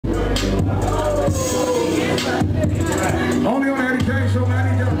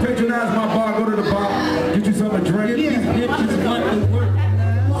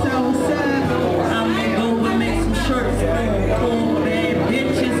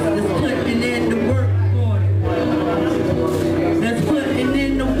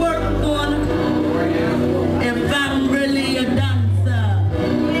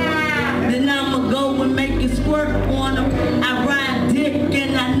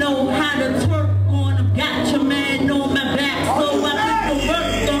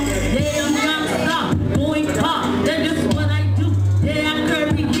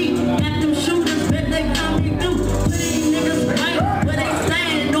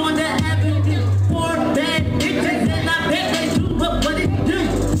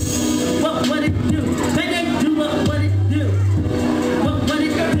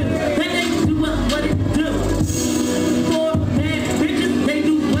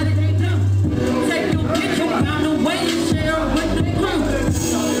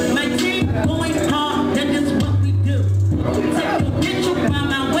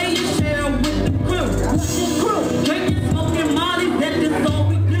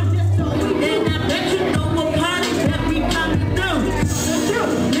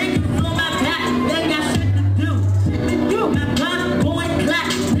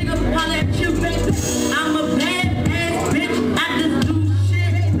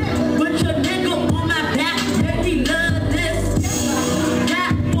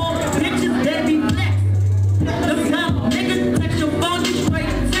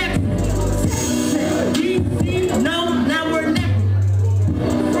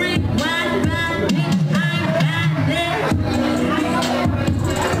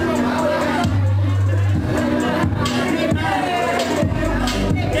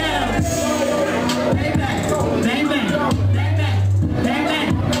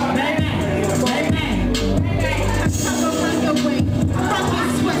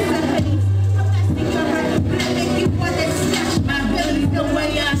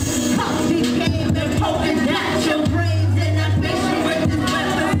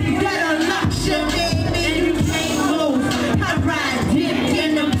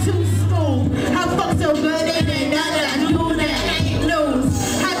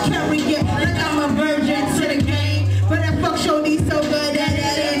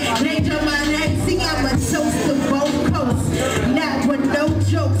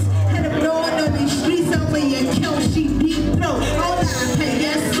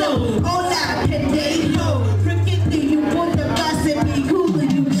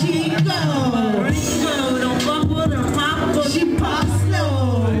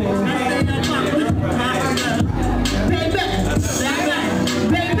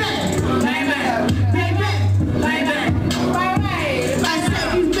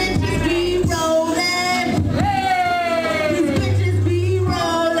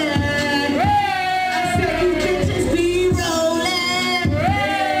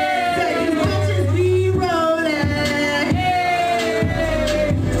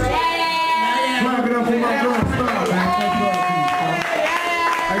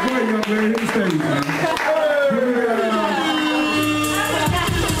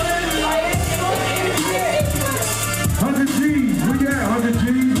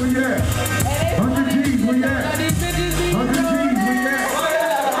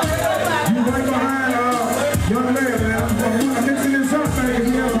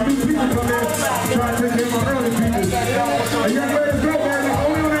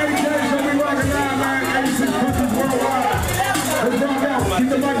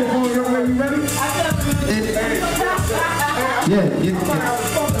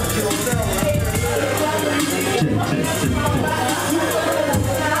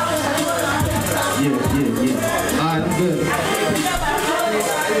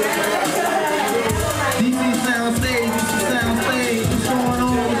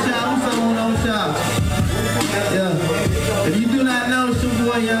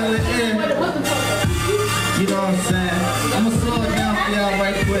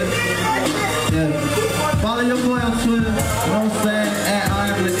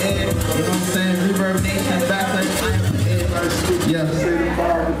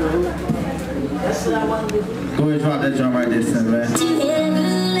Go ahead, drop that drum right there, son, man.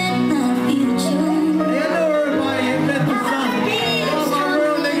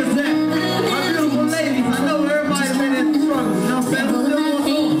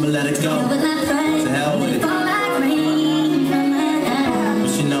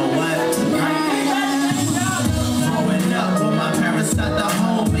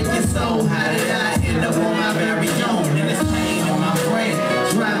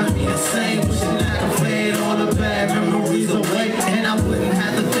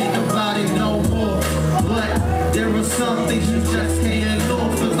 Some things you just can't ignore.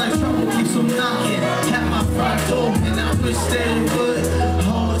 Feels like trouble keeps them knocking at my front door, and I wish they would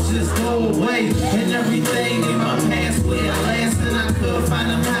all just go away. And everything in my past where it last, and I could find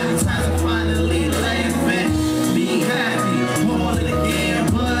them happy times and finally laughing. Be happy, all it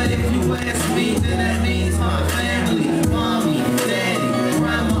again. But if you ask me, then that means my family, mommy, daddy,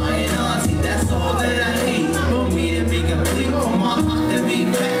 grandma, and auntie. That's all that I need for me to be complete, for my heart to be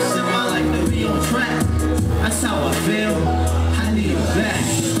fixed, and my life to be on track. That's how I feel. I need it back.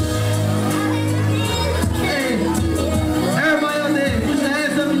 Hey, everybody out there, put your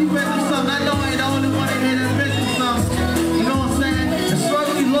hands up if you ready for something. I know I ain't the only one in here that's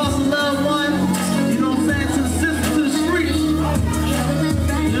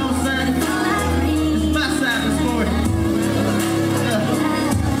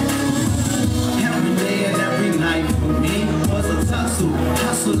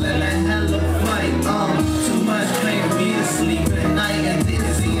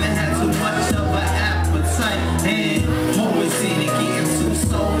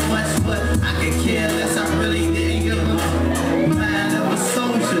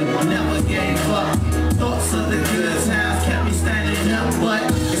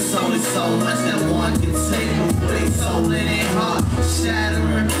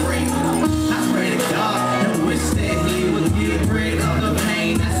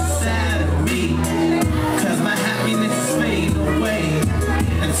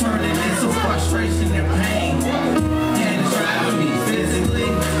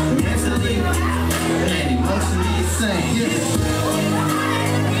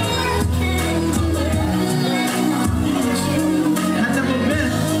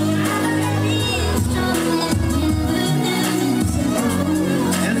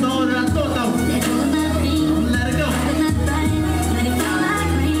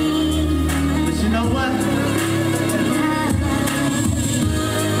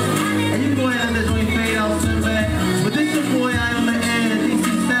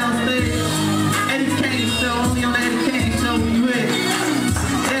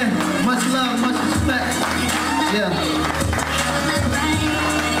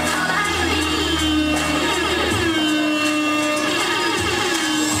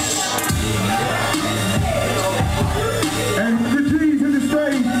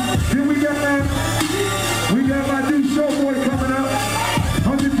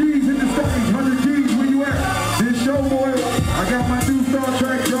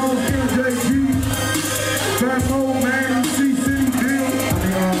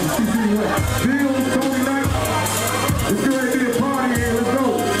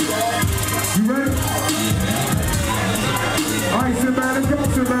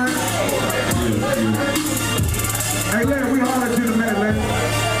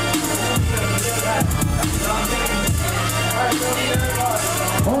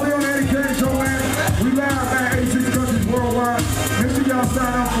y'all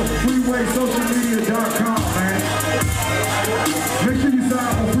sign up for freewaysocialmedia.com, man. Make sure you sign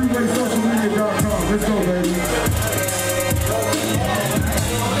up for freewaysocialmedia.com. Let's go, baby.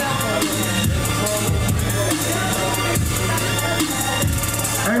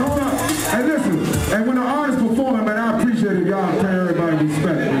 Hey, hold up. Hey, listen. Hey, when the artist performing, man, I appreciate it. Y'all pay everybody respect,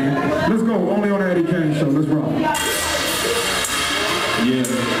 man. Let's go. Only on the Eddie Kayne show. Let's rock. Yeah.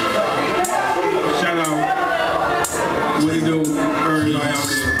 Shout out. What you do? Everybody out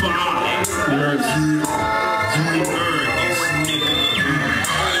there. You heard it.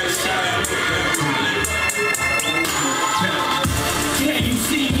 Can you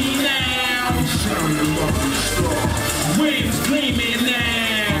see me now? Wings gleaming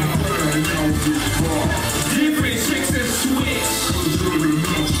now. Different tricks and switch.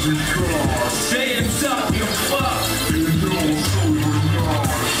 Saying suck and fuck.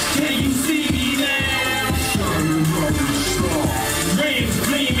 Can you see me now? Rings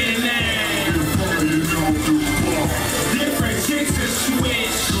gleaming now. Different chicks and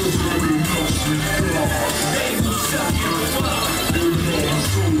switch. They will suck and fuck.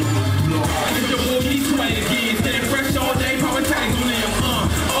 If the boy needs to wait again, staying fresh all day, power tags on them.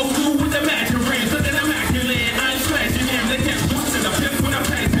 Old school with the matching rings, looking immaculate. I ain't slashing them, they can't push to the pimp when I'm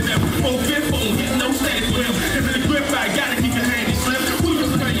passing them. 4-5 boom, get no status with them. Cause in the grip, I gotta keep your handy slim. Who you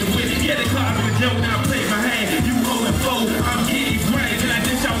playing with? Yeah, they clock in the joke, now I play my hand. You holding foe, I'm getting brains, and I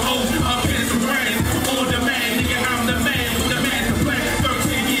dish out hoes up in some brains. On the man, nigga, I'm the man with the master plan.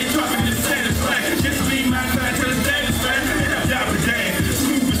 13 years dropping this standard slack. Just leave my side till it's standard slack. And I'm down for damn.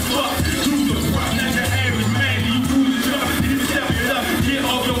 Smooth as fuck, through the rock, not your average man. You do the job, you need to step it up. Get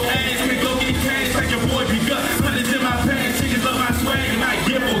off your ass, can go get cash like your boy be gut. Hundreds in my pants, chickens love my swag, and I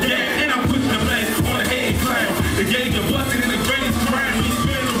give a gas. And I'm pushing the blast on the head clown. The gauge are busted in the greatest crime. When he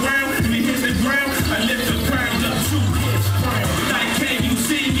spin around and he hits the ground, I lift the crown up to his crown. Like, can you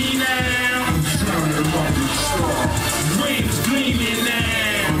see me now? Wings gleaming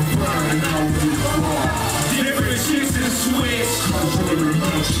now. Different chicks and switch.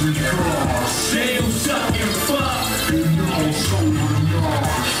 They'll suck and fuck.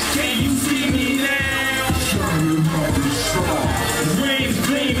 Can you see me now? Rings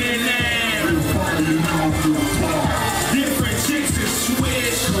gleaming now. Different chicks and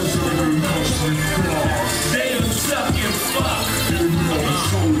switch. They'll suck and fuck.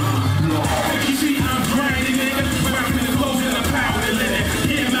 You see, I'm grinding, nigga. Rapping the clothes and the power to living.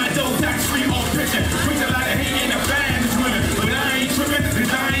 Getting my dough tax free on picture. Brings a lot of hate in the band is women. But I ain't tripping,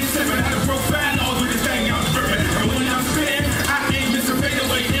 cause I ain't sipping. How to profile all with this thing I'm dripping. And when I'm spitting, I ain't missing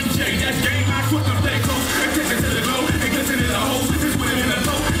fadeaway MJ. That's game, I switch and play close. Attention to the glow, and glisten in the hole. This with it in the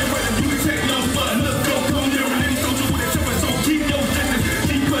low. And whether you can take no blood, look, go, come near and then social with a temper. So keep your distance,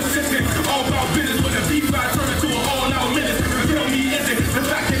 keep persistent. All about business with a beef, I turn it to an all-out minute. Tell me, is it the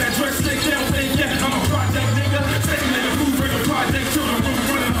fact that I dress slick down, think that I'm a project nigga? Second in the food, bring a project to the room,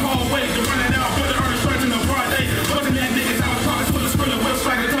 running the hallway, to running out, but the earnest strength in the broad day. Wasn't that niggas, I was pockets full of spiller whips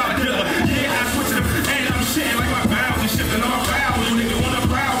like a top dealer. Yeah, I switched them, and I'm shitting like my bowels and shifting all bowels. You nigga on the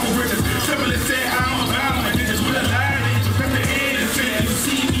prowl for riches. Simple as said, I'm about my bitches with a line, they just come to end and say, you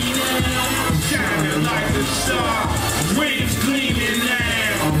see me now, shining like the star, waves gleaming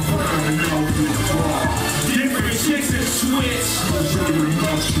now. Different chicks and switch.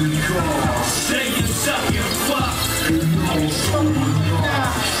 Say you suck and fuck.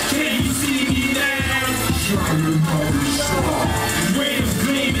 Can you see me now? Waves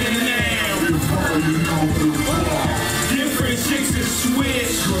gleaming now. Different chicks and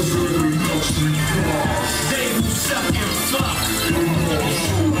switch. Say you suck and fuck.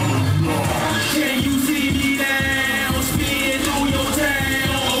 Can you see me now? Spin through your town.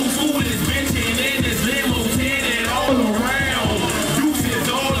 Old fool is benching in this limo, tinted all around. Deuces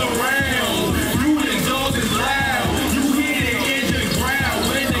all around. You exhaust is loud. You hear the engine growl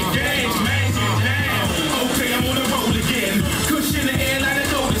when the gauge smashing down. Okay, I'm on the road again. Cushion the air like a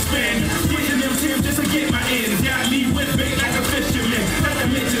soda spin. Getting them tips just to get my ends. Got me with bait like a fisherman. Not to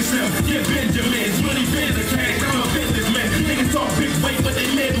mention some, yeah, Benjamins. Really been the cash, I'm a businessman. Niggas talk big weight, but they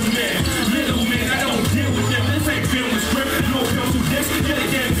middlemen. Middlemen, I don't deal with them. This ain't film a script. No pencil disc. Yeah, the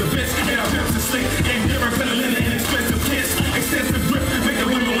game's a bitch. And I pimps a slick. And different peddling and expensive kiss. Extensive grip. Make the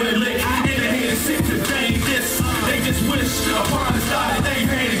women wanna lick. And the haters sick to they ain't this. They just wish upon the star that they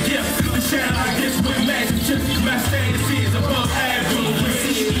had a gift. To shine like this with magic chips. My status is above average.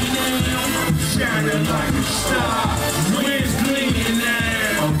 Shining like a star. Wings gleaming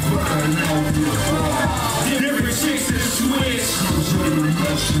now. Different chicks and switch.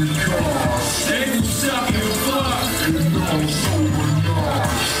 They will suck and fuck.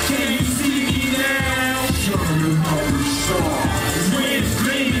 Can you see me now? Wings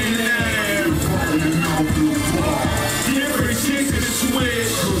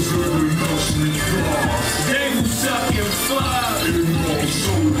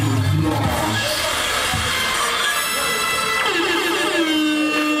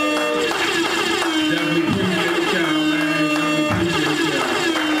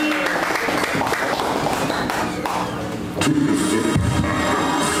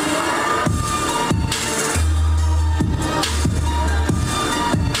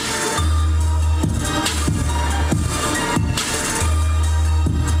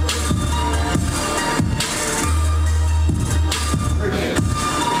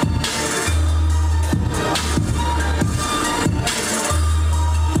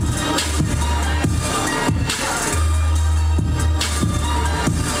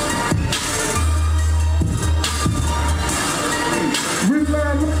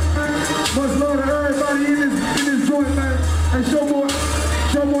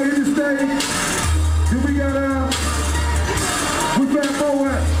stage. Then we got, we got Mo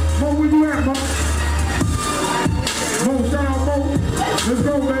at. Mo, where you at, Mo? Mo, shout out Mo. Let's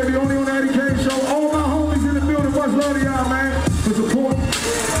go, baby. Only on the Eddie Kayne Show. All my homies in the building. Much love to y'all, man, for support.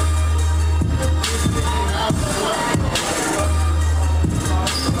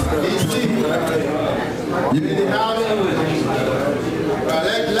 You in the house?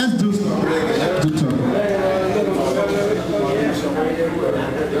 Let's do some reggae. Let's do some.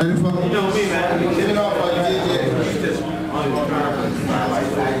 Ready for me? You know me, man. Get it off like DJ.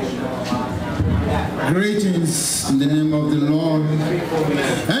 Greetings in the name of the Lord.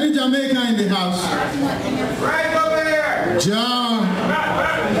 Any Jamaican in the house? Right over here. Jah,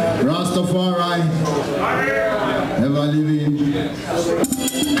 Rastafari, ever living,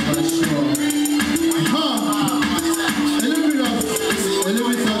 ever sure. A little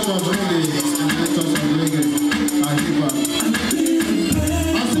bit touch of reggae, and hip hop.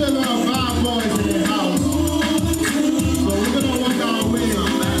 I see a lot of bad boys in the house, so we're gonna work our way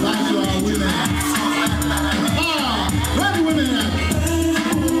back to our women. Where the women at?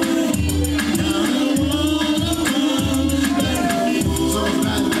 So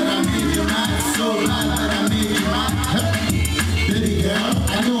glad that I made you mad. So glad that I made you mad. Baby girl,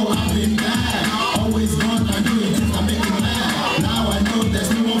 I know I've been bad. Always gone and doing things that make you mad. Now I know there's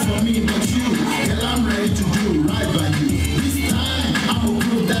no one for me but you. Girl, I'm ready to do right by you. This time, I will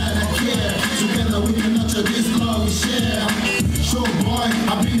prove that I care. Together we can nurture this love we share. Show boy,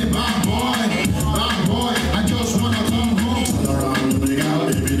 I've been a bad boy. Bad boy, I just wanna come home. Turn around, baby girl,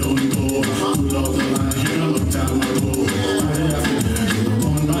 baby, don't go. Pull up the line here a long time ago. I have to beg you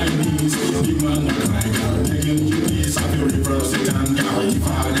on my knees. Big man, I cry, girl, begging you please. I feel reverse it and girl, if I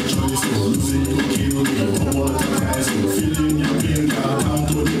had a choice, losing you kill me. Oh, what a price, feeling your pain, girl, down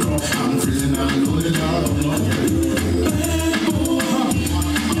to the core. I'm freezing and lonely, girl, I'm not getting.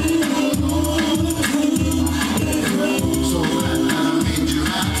 So glad that I made you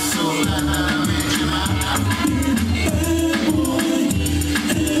mad. So glad that I made you mad.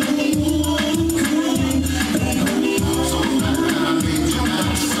 So glad that I made you mad.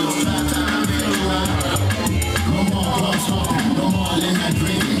 So glad that I made you mad. No more clubs talking, no more late night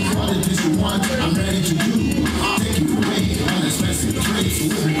drinking. What it is you want, I'm ready to do. Take you away on expensive trips.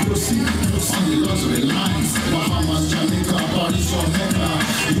 We'll be cruising on the luxury lines. Bahamas, Jamaica, Paris or Mecca.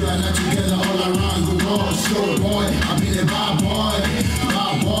 You and I together all around the world. Show boy, I've been a bad boy.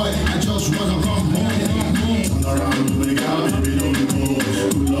 Bad boy, I just wanna come home. Turn around, baby girl, baby, don't go.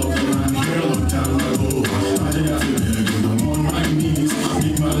 Pull up the line here a long time ago. I didn't have to beg you, I'm on my knees.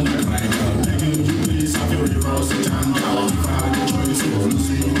 Big man, I cry, girl, begging you please. I feel reverse the time, girl. If I had a choice,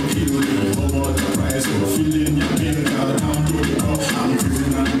 losing you kill me. Oh, what a price, feeling your pain, girl, down to the core. I'm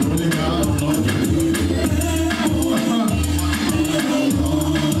freezing and lonely, girl, I'm not getting.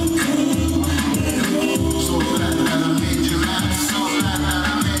 So glad that I made you mad. So glad that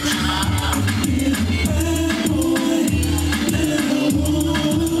I made you mad.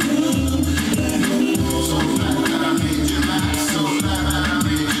 So glad that I made you mad. So glad that I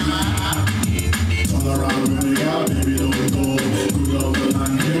made you mad. Turn around, baby girl, baby, don't go. Good love the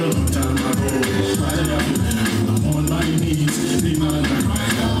land here a long time ago. I have to beg you, I'm on my knees. Big man, I cry,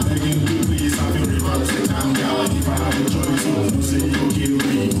 girl, begging you please. I feel reverse the time, girl. If I had a choice, losing you kill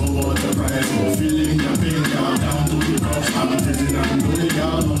me. Oh, what a price, feeling your pain, girl, down to the cross. I'm freezing and lonely,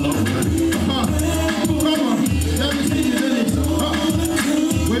 girl, no love. Come on, let me see you in it.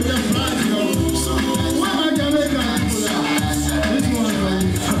 With your flag, yo. Where my Jamaican people at? This one, baby.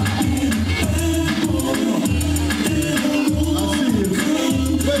 I see you.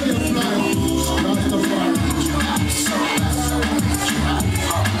 Where's your flag? Rastafari.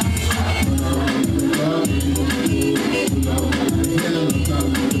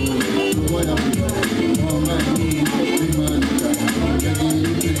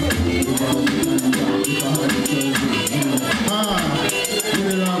 Give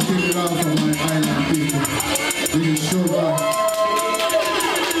it up for my island people. This is Sugar.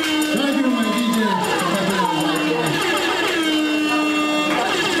 Thank you, my DJ.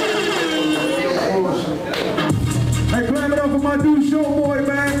 Hey, clap it up for my dude, Show Boy,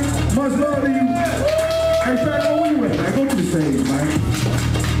 man. Much love to you. Hey, Fat, where you at, man? Go to the stage, man.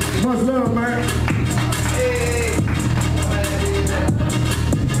 Much love, man.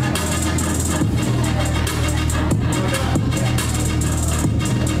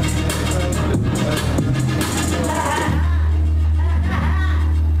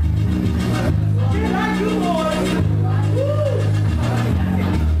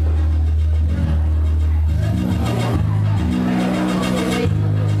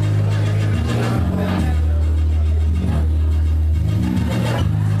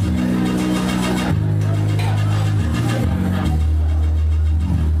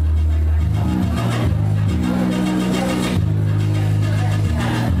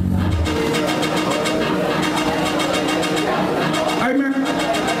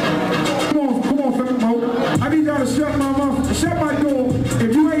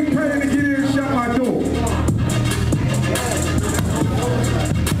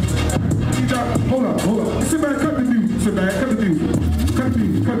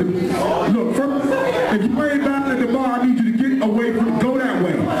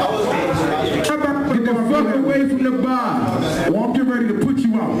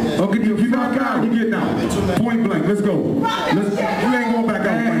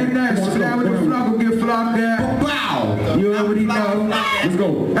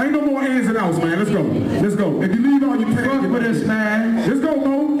 go. Ain't no more ins and outs, man. Let's go. Let's go. If you leave all your fuck with us, man. Let's go,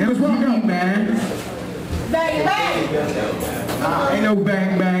 Mo. Let's rock out, man. Bang, bang. Ain't no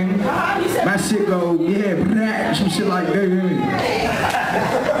bang, bang. My shit go, yeah, blah, some shit like that. Bang,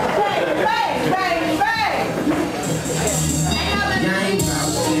 bang, bang, bang.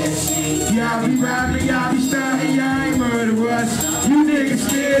 Y'all be robbing, y'all be stunting, y'all ain't murderers. You niggas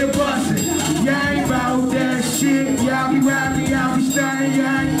scared of busting. Y'all ain't about that shit. Y'all be robbing, y'all be stunting,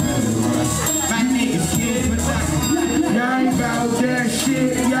 y'all ain't murderers. My niggas scared of busting. Y'all ain't about that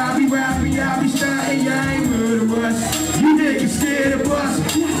shit. Y'all be robbing, y'all be stunting, y'all ain't murderers. You niggas scared of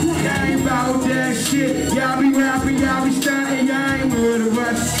busting. Y'all ain't about that shit. Y'all be robbing, y'all be stunting, y'all ain't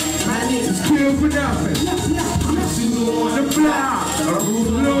murderers. My niggas kill for nothing. On the block, a roof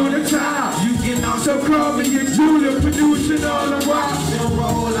on the top. You can also call me a jeweler, producing all the rock. The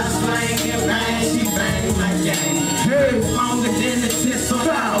roll, I slang and bang, she bang my gang. Hey, longer than the tits on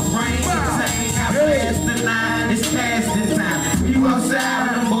our brain. I pass the line, it's past the time. You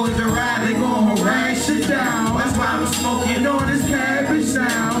outside, them boys to ride, they gon' harass you down. That's why I'm smoking on this cabbage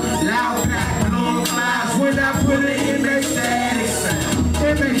sound. Loud pack, long clouds, when I put it in, they static sound.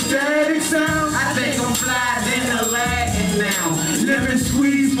 It makes static sound. I think I'm fly than the Latin now. Living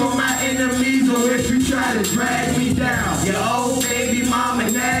squeeze for my enemies, or if you try to drag me down. Your old baby mama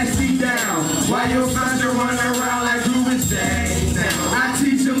nasty down. While your sons are running around like Ruben's daddy now. I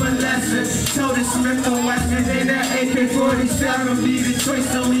teach them a lesson. Told the Smith & Wesson in that AK-47 be the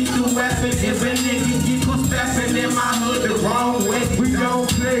choice to lethal weapon. If a nigga get caught stepping in my hood the wrong way, we don't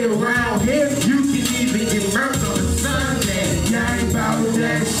play around here. You can even get murdered on the Sunday. Y'all ain't about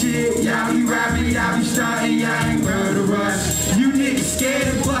that shit. Y'all be robbing, y'all be starting, y'all ain't murderers. You niggas scared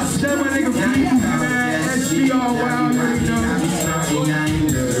of bust. That my nigga please, man. SB all wild, you know.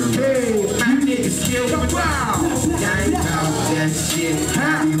 Hey, you niggas kill for wow. Y'all ain't about that shit.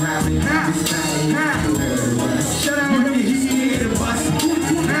 Y'all be robbing, y'all be starting, y'all ain't murderers. Shut up, you niggas scared of bust.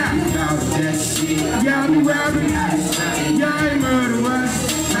 Y'all about that shit. Y'all be robbing, y'all be starting, y'all ain't murderers.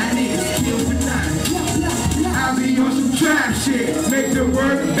 My niggas kill for nothing. I be on some trap shit, make the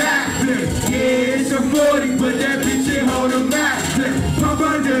work backflip. Yeah, it's a 40, but that bitch ain't hold a backflip. Pump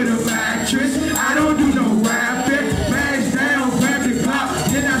under the mattress, I don't do no rapping. Mash down, grab the clock,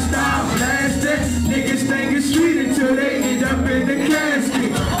 then I start blasting. Niggas think it's sweet until they end up in the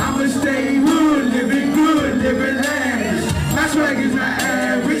casket. I'ma stay hood, living good, living lavish. My swag is not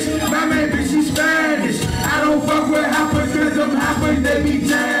average, my man bitch she's Spanish. I don't fuck with hoppers, cause them hoppers they be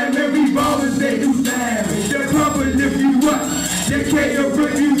jamming. Revolvers they do damage. The pumper lift you up, the KO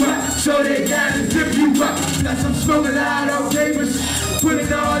rip you up, so they gotta zip you up. Plus I'm smoking out on papers,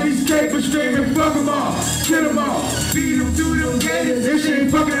 putting all these capers, screaming fuck them all, kill them all, feed them through them gators. This shit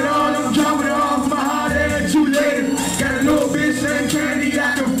ain't fucking at all, I'm dropping it off my heart and you later. Got a little bitch named Candy,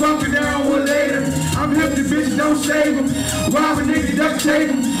 I can fuck her down with later. I'm hip to bitches, don't save them. Rob a nigga, duct tape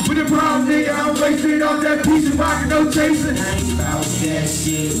them. With the problem, nigga, I'm wasting off that piece of rock and no chasing. I ain't about that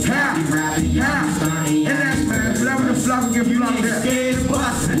shit. Ha, and that's man, whatever the flock will give you like that. Scared of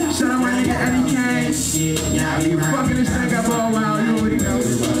bustin'. Shout out my nigga Eddie Kayne. You fucking this thing up all wild, you already know.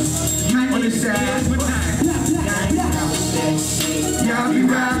 On the side. Y'all be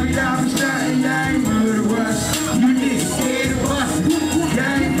robbing, y'all be starting, y'all ain't murderers. You niggas scared of bustin'.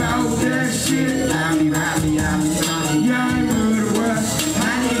 Y'all ain't about that shit. Y'all be robbing, y'all be starting, y'all ain't murderers.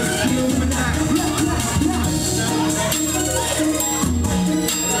 My niggas kill for nothing.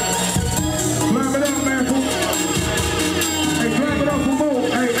 Clap it up, man. Hey, clap it up for more.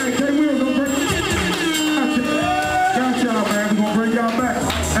 Hey, Kayne gonna bring. Got y'all, man. We're gonna bring y'all back.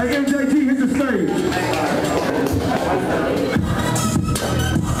 Hey, MJT, hit the stage.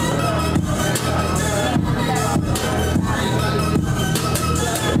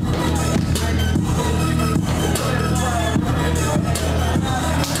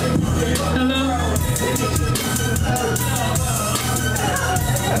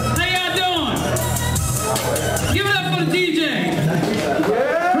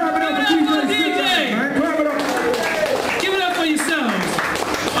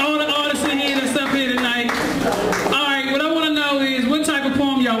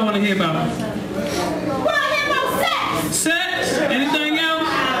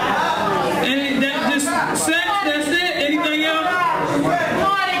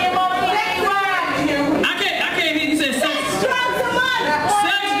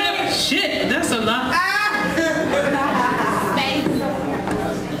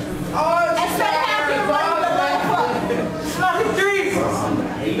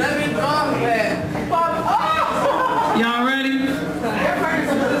 Y'all ready?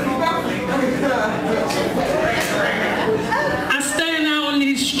 I stand out in the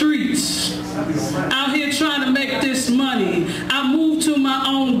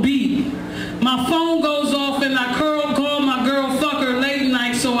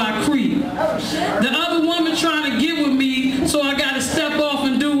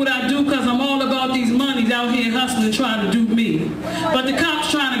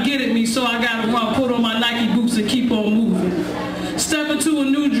to a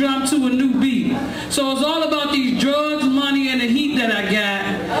new drum to a new beat. So it's all about these drugs, money, and the heat that I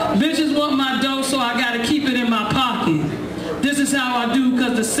got. Bitches want my dough, so I gotta keep it in my pocket. This is how I do,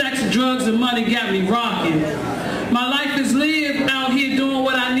 cause the sex, drugs, and money got me rocking. My life is lived out here doing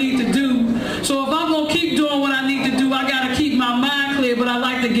what I need to do. So if I'm gonna keep doing what I need to do, I gotta keep my mind clear, but I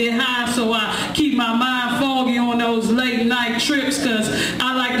like to get high, so I keep my mind foggy on those late night trips, cause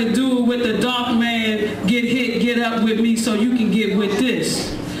I like to do it with the dark man, get hit, get up with me, so you can get with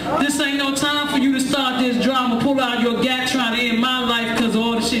this. This ain't no time for you to start this drama, pull out your gat trying to end my life because of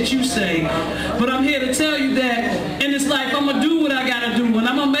all the shit you say. But I'm here to tell you that in this life, I'm going to do what I got to do, and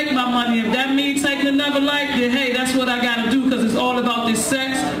I'm going to make my money. If that means taking another life, then hey, that's what I got to do, because it's all about this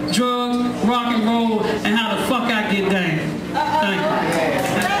sex, drugs, rock and roll, and how the fuck I get down. Thank you.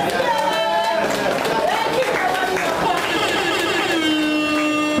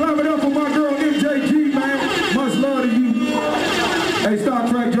 Clap it up for my girl MJG, man. Much love to you. Hey, Star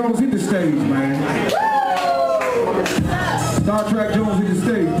Trek Jones, hit the stage, man. Star Trek Jones, hit the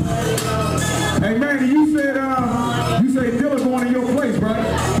stage. Hey, Manny, you said Dilla going to your place, right?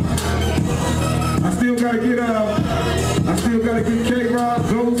 I still gotta get K-Rob,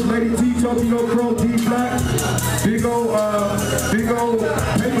 Ghost, Lady T, Tokyo Crow, D Black, big old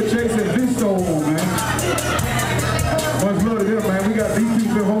Paper Chase and Visto on, man. Much love to them, man. We got these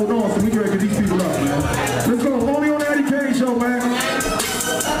people holding on, so we gotta get these people up, man. Let's go. Only on the Eddie Kayne show, man.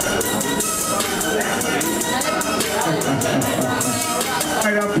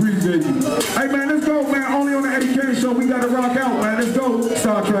 Hey, I appreciate you. Hey, man, let's go, man. Only on the Eddie Kayne show. We gotta rock out, man. Let's go,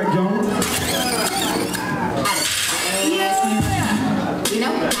 Star Trek Jones. We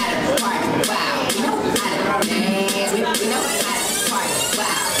know how to party, wow. We know how to dance. We know how to party,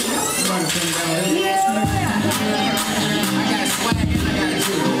 wow. Yeah. I got swag and I got a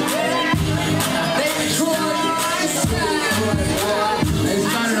juice. Let's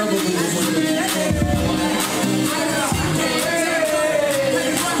start it over with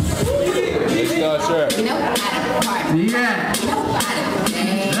we know how to party. Yeah. We know how to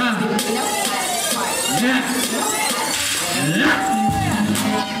dance. We know how to party. Yeah.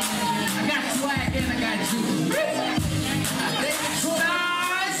 I got swag and I got juice.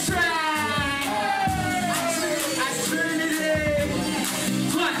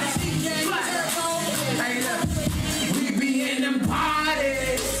 We be in them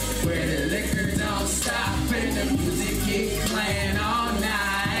parties where the liquor don't stop and the music keep playing all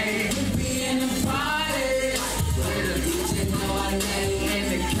night. We be in them parties where the DJ know our name and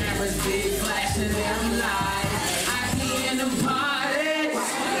the cameras be flashing them lights. I be in them parties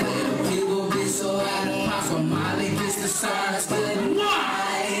where the people be so out of pop for Molly gets the stars good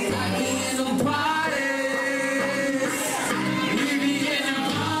night. I be in them parties. We be in them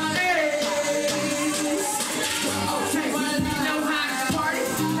parties. Okay, we know how to party.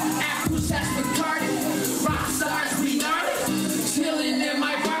 Apple shots for party. Rock stars, we are chilling in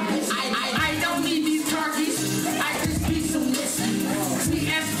my pockets. I don't need these turkeys. I just be some whiskey.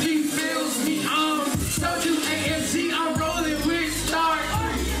 TSB fills me on. So do AMG. I'm rolling with stars.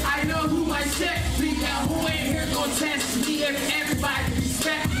 I know who my check be. Now who ain't here gonna test me if everybody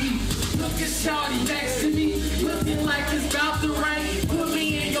respect me? Look at Shawty next to me, looking like it's about to rain. Put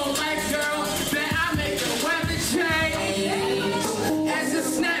me in your life, girl. Bet I make the weather change. As a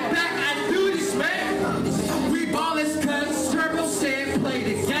snapback, I do this, man. We ballers cause Turbo said play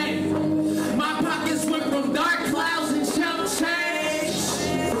the game. My pockets went from dark clouds and chump change.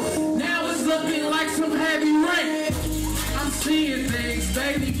 Now it's looking like some heavy rain. I'm seeing things,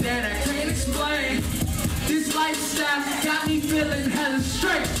 baby, that I can't explain. This lifestyle got me feeling hella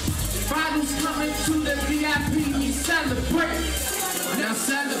straight. Bottles coming to the VIP, we celebrate. Now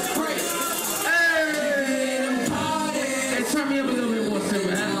celebrate. Hey, hey, turn me up a little bit more,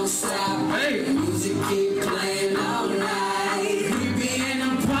 Silver. Hey, music keep playing all night. We be in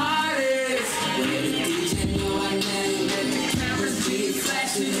them parties. The DJ know our name and the cameras be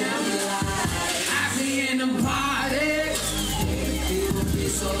flashing them lights. I be in them parties. People be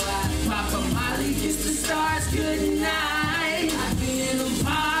so loud. Papa Molly gets the stars good night. I be in them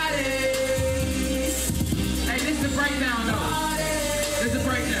parties. Hey, this is the breakdown though. This is the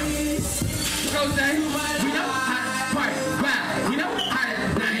breakdown. Goes down. We know how to party. Wow. We know how to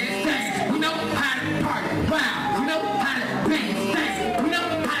dance. We know how to party. Wow. We know how to dance. We know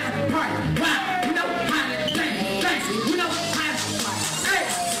how to party. Wow. We know how to dance. We know how to party. Hey,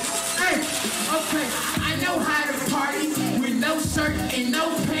 hey. Okay. I know how to party with no shirt and no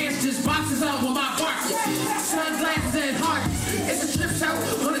pants, just boxes on with my barks. Sunglasses and hearts. It's a strip show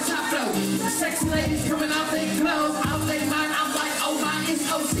on the top floor. Sexy ladies coming out they clothes, out they mind. I'm like, oh my, it's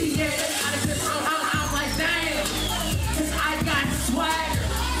OC, yeah. I'm like, damn. Cause I got swag.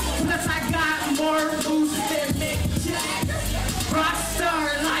 more moves than Mick Jagger. Rockstar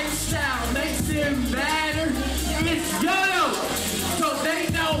lifestyle makes him better. It's YOLO, so they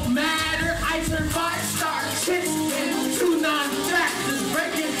don't matter. I turn 5-star chicks into non-factors,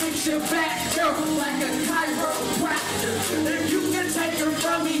 breaking fiction back girl like a chiropractor. If you can take her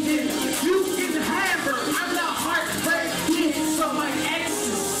from me, then you can have her. I'm the heartbreak kid, so my ex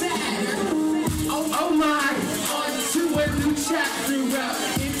is sadder. Oh my, on to a new chapter. Well,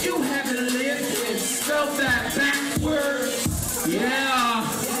 if you haven't lived and spell that backwards, yeah,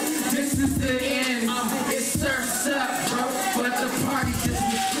 this is the end. It surfs up, bro, but the party just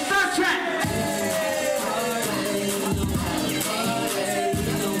Star Trek.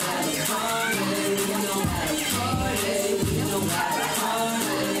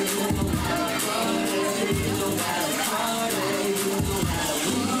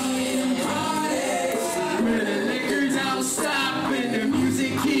 When the liquor don't stop and the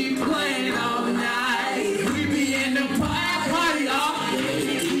music keep playing all night, we be in the party,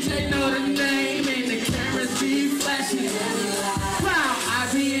 DJ know the name and the cameras be flashing. Wow, I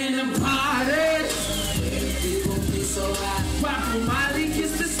be in the party. Pop from Molly,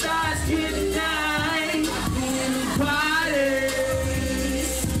 kiss the stars, good night. In the party,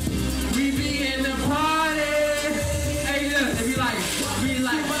 we be in the party. Hey, look, if you like, we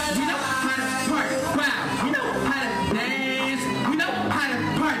like, we know how to party. Wow, we know how to dance. We know how to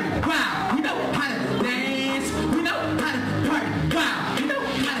party. Wow, we know how to dance. We know how to party. Wow, we know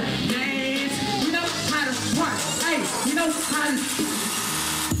how to dance. We know how to party. Hey, we know how to.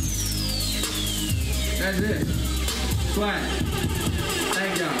 That's it. Swag.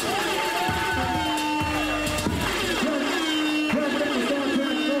 Thank y'all.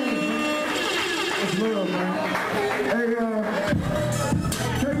 That's real, man. Hey,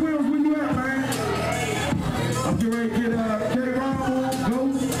 Kay Wills, where you at, man? I'm getting ready to get Kay Rombo,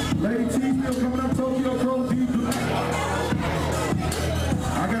 Ghost, Lady T still coming up, Tokyo Pro,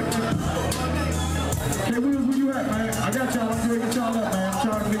 I got Kay Wills, where you at, man? I got y'all, I'm going to get y'all up, man. I'm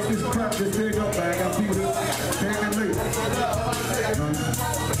trying to make this crap, this thing up, man. I got people that can't late.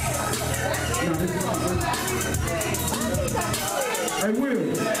 Hey,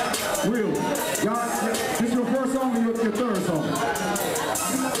 Will, y'all, this your first song or your third song?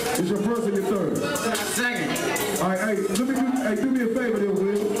 It's your first or your third? Second. All right, hey, do me a favor there,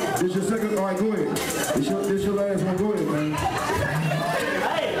 Will. This your second, all right, go ahead. This your last one, go ahead, man.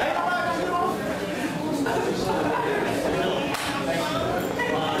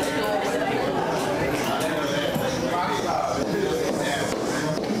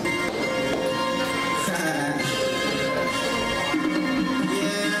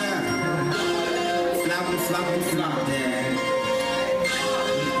 Flop, dad.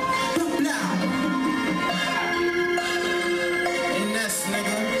 And that's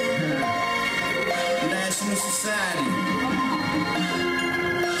nigga. National Society.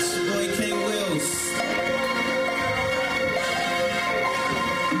 It's your boy K. Wills.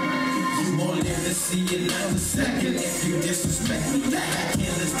 You won't live to see another second if you disrespect me. I got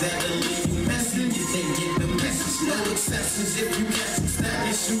killers that'll leave you messy if they get the message. No exceptions if you catch him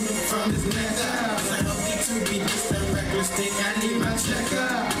snapping, shoot him from his neck. To be just a reckless thing, I need my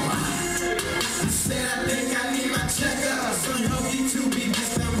checkup. I said I think I need my checkup. So healthy to be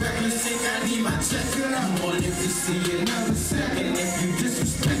just a reckless thing, I need my checkup. You won't live to see another second if you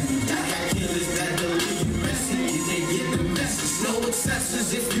disrespect me. I got killers that'll leave you messy if they get the message. No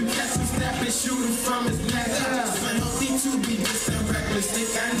exceptions if you catch him snapping, shoot him from his neck. So healthy to be just a reckless thing,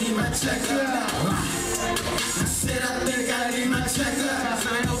 I need my checkup. I said I think I need my checkup. So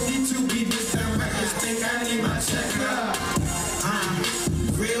healthy to be just a reckless thing, I need my checkup.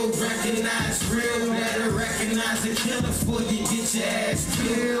 Real recognize real, better recognize the killer before you get your ass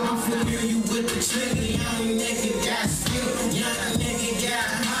killed. I'm familiar with the trigger, young nigga got skill, young nigga got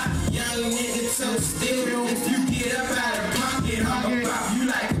hot, young nigga so still. If you get up out of pocket, I'ma pop you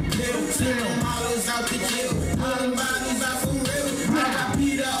like a pill. Take them models out the kill, pull them bottles out for real. I got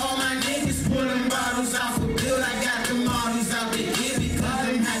Peter, all my niggas pull them bottles out for bill. I got the models out the here because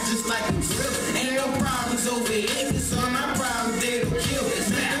they not just like a drill. Ain't no problems over here, cause all my problems they don't kill.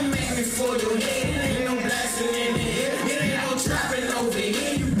 For your head, it ain't no blasting in the air, it ain't no trapping over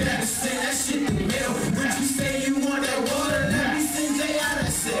here. You better send that shit to mail. When you say you want that water, let me send Jay out of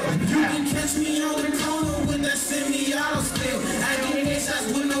cell. You can catch me on the corner with that semi-auto spill. I get headshots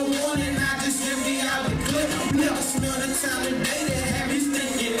with no warning, I just empty out the clip. Never smell the time of day that have you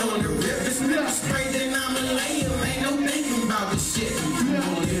thinking on the rip. It's never spray, then I'ma lay him. Ain't no thinking about the shit. You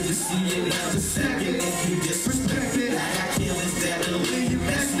won't live to see another second if you disrespect it. I got killers that'll leave you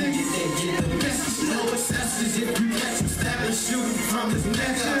messy. Get the message, no exceptions if you catch him stabbing, shooting from his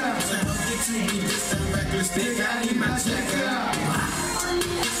neck. need to be distant, reckless. Think I need my checkup.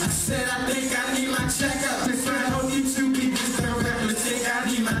 I said I think I need my checkup. If I don't need to be distant, reckless. Think I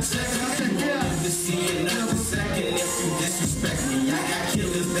need my checkup. You won't live to see another second if you disrespect me. I got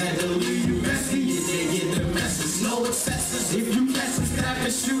killers that'll leave you messy. You did get the message. No excesses. If you catch him, stab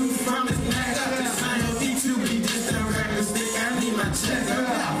and shoot him from his neck up. If I don't need to be distant, reckless. Think I need my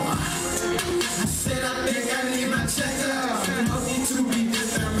checkup. I said I think I need my checkup. I don't need to be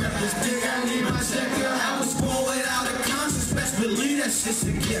distant, reckless. Think I need my checkup. I was born without a conscience. Best believe that shit's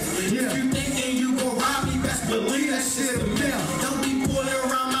a gift. If you thinking you gon' rob me, best believe that shit's a myth. Don't be pulling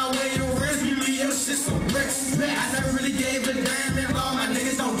around my way, your words be leave your shit some bricks. I never really gave a damn if all my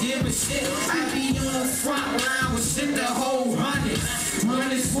niggas don't give a shit. I be on the front line with shit the whole 100.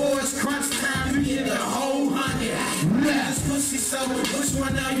 When it's for it's crunch time, you get the whole 100. This pussy, so which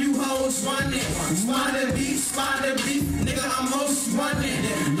one of you hoes want it? Wanna beef, nigga, I'm most wanted.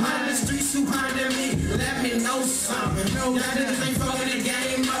 Out of the streets who under me, let me know something. Y'all niggas ain't fucking the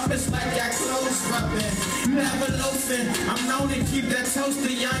game up, it's like y'all clothes rubbing. Never loafing, I'm known to keep that toaster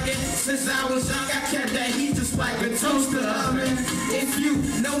youngin'. Since I was young, I kept that heat just like a toaster oven. If you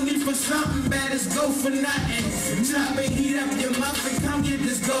no need for something bad, it's go for nothing. Chop and heat up your muffin, come get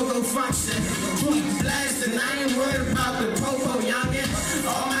this go-go function. Keep blasting, I ain't worried about the popo youngin'.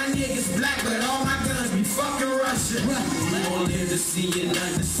 All my niggas black, but all my guns be fucking Russian. You won't live to see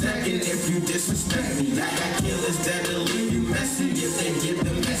another second if you disrespect me. I got killers that'll leave you messy if they get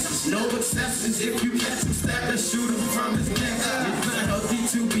the message. No exceptions if you catch him, stab and shoot him from his neck up. It's unhealthy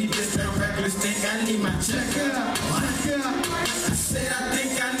to be distant, reckless. Think I need my checkup. I said I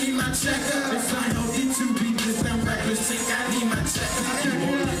think I need my checkup. It's unhealthy to be distant, reckless. Think I need my checkup. You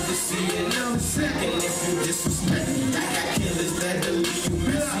won't live to see another second if you disrespect me. I got killers that'll leave you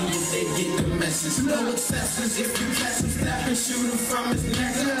messy if they get the message. No exceptions if you catch him, stab and shoot him from his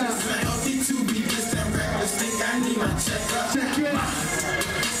neck up. It's unhealthy to be distant, reckless. Think I need my checkup.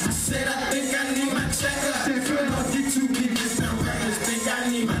 I said I think I need my checkup. It's unhealthy to be distant, reckless. Think I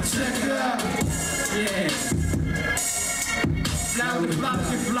need my checkup. Yeah. Block the block,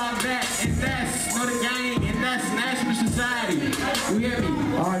 you block that, and that's for the gang, and that's National Society. You hear me?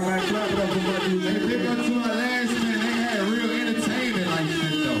 All right, man, clap it up for my dude. Hey, big up to our last man. They had real entertainment like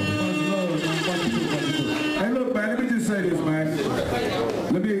shit, though. Much love, man. Much love. Hey, look, man, let me just say this, man.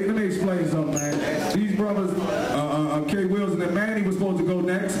 Let me explain something, man. These brothers, K. Wills and Manny was supposed to go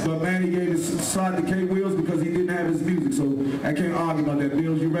next, but Manny gave his slot to K. Wills because he didn't have his music, so I can't argue about that.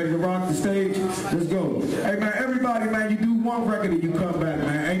 Bills, you ready to rock the stage? Let's go. Hey, man, everybody, man, you do one record and you come back,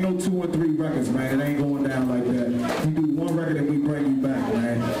 man. Ain't no 2 or 3 records, man. It ain't going down like that. You do one record and we bring you back,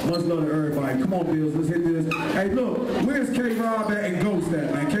 man. Much love to everybody. Come on, Bills, let's hit this. Hey, look, where's K-Rob at and Ghost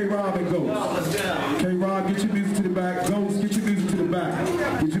at, man? K-Rob and Ghost. K-Rob, get your music to the back. Ghost, get your music to the back.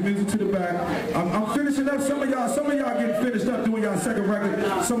 Get your music to the back. I'm finishing up. Some of y'all getting finished up doing y'all second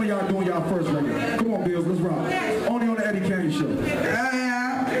record. Some of y'all doing y'all first record. Come on, Bills, let's rock. Only on the Eddie Kayne Show.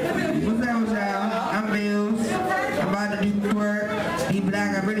 What's up with y'all? I'm Bills. I'm about to do twerk. He black,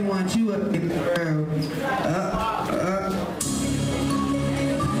 I really want you up in the world.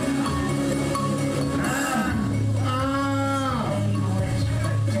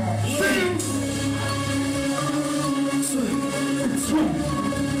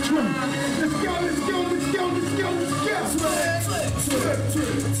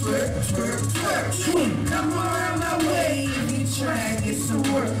 Come around my way if you try and get some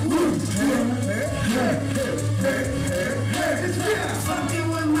work. Fucking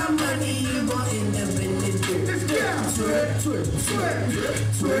with my money, you gon' end up in the dirt. Twerk.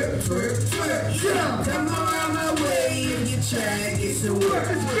 Come around my way if you try and get some work.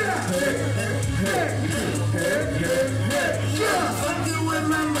 Fucking with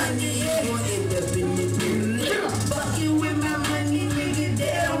my money, you gon' end up in the dirt. Fucking with my money, nigga,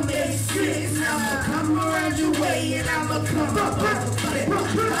 that don't make sense. I'ma come around your way and I'ma come up off a clip. I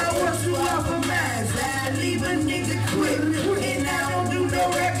want you off of mine, I leave a nigga quick. And I don't do no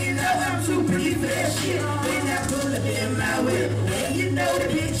record, I'm too pretty for that shit. When I pull up in my whip, and you know the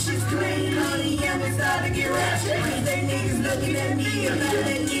bitch is clean. All the youngins start to get ratchet. Cause they niggas looking at me and now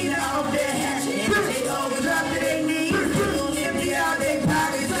they need off their hatchet. And they always drop to their knees. They gon' empty out their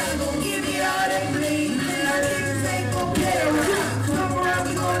pockets, I'm gon' give you all that bleed. And our niggas ain't gon' play around. Come around,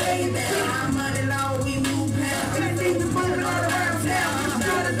 we gon' lay it down. I'm money long, we move pounds. And I think we moving all around town.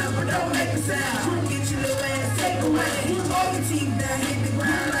 Started up, but don't make a sound. Get your little ass take away. All your teeth down, hit the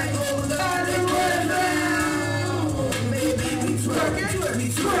ground like oh God, they run down. Baby, we twerking.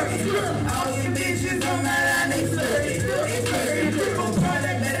 All your bitches on my line, they flirting. They flirting. Gon'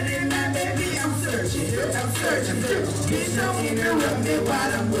 parlay better than my baby. I'm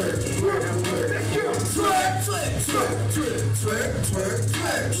while I'm working. Twerk, twerk, twerk, twerk, twerk, twerk,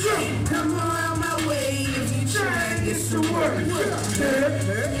 twerk. Come around my way if you try and get some work.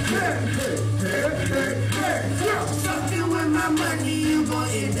 Fucking with my money, you gon'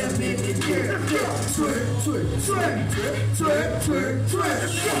 end up in the dirt. Twerk, twerk, twerk, twerk, twerk, twerk.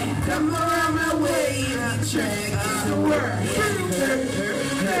 Come around my way if you try and get some work.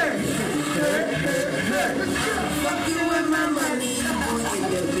 Fucking with my money, you gon'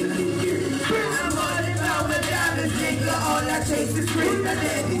 end up in the dirt. I'm all about my diamonds, nigga. All I chase is free. My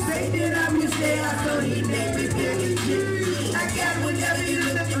daddy say that I'm your stay, so he named me Billy G. I got whatever you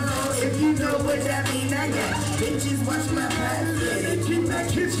looking for. If you know what that mean, I got bitches watch my pants, yeah, they keep my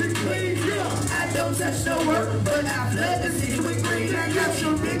kitchen clean. I don't touch no work, but I flood the city with green. I got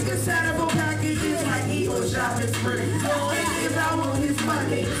some niggas out of packages like he on shopping spree. And if I want his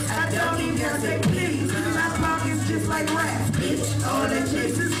money, I don't even gotta say please. My pockets just like rats, bitch. All that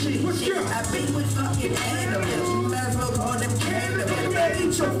chase is cheap. I be with fucking animals. You might as well call them cannibals. They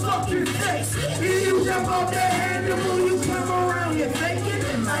eat your fucking face. If you jump off that animal, you come around here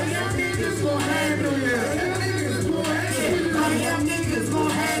faking. My young niggas gon' handle you. My young niggas gon'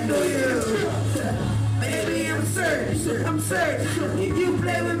 handle you. Baby, I'm certain, I'm certain. If you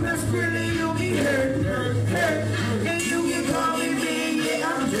play with my skrilla, you'll be hurt, hurt. And you can call me man, yeah,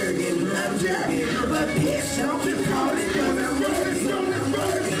 I'm jerking. But bitch, don't keep calling, cause I'm working.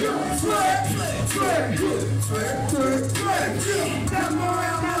 Twerk, twerk, twerk, twerk, twerk. Come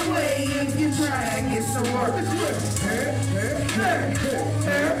around my way if you try and get some work.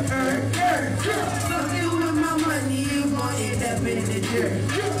 Fucking with my money, you gon' end up in the dirt.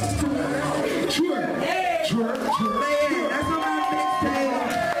 Twerk, twerk, twerk. Man, that's on my mixtape.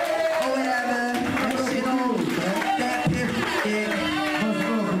 Or whatever. That shit on. That pimp shit.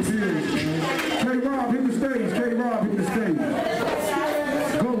 K-Rob, hit the stage. K-Rob, hit the stage.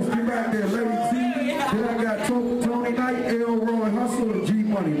 Ghost, get back there. Lady T. Then I got Tony Knight, Elroy, Hustle, and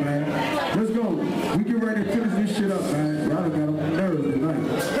G-Money, man. Let's go. We get ready to finish this shit up, man. Y'all done got on my nerves tonight.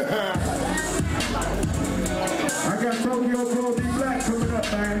 I got Tokyo Gold D Black coming up,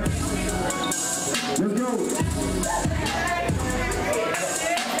 man. Let's go.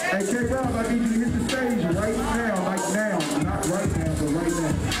 Hey, K-Rob, I need you to hit the stage right now, like now. Not right now, but right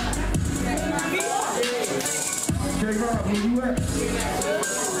now. K-Rob, where you at?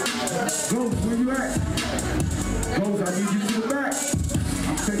 Ghost, where you at? Ghost, I need you to the back.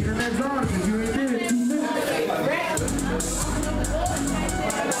 I'm taking the next artist if you ain't there in 2 minutes.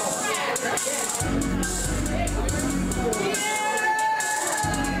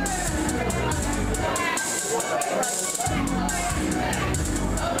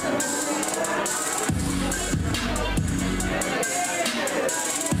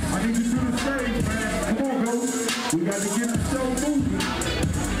 I need you to the stage, man. Come on, Ghost. We got to get the show moving.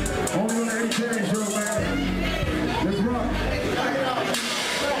 Only on the Eddie Kayne show, man. Let's rock.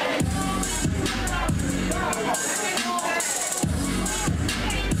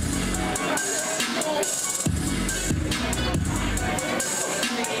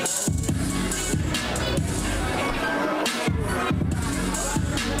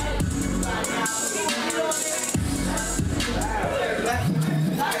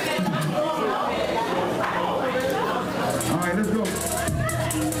 All right, let's go.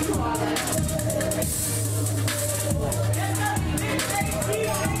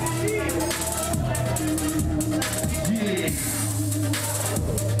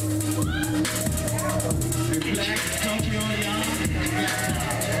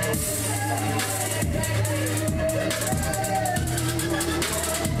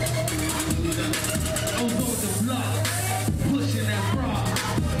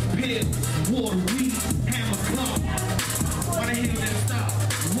 Water, weed, hammer, club. Why the hell that stop?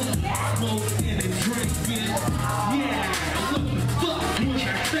 What? Smoking and drinking. Yeah, what the fuck was I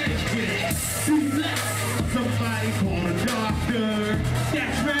thinking? See that? Somebody call a doctor.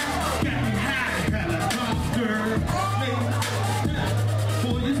 That's right, got me high helicopter.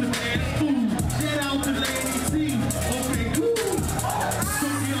 Boy, this is bad food. Shout out to Lady C. Okay, cool. So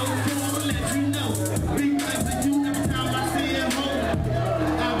yo, I'ma let you know. Big things to do every time I see him home.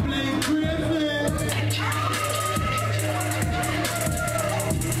 I play Griffin.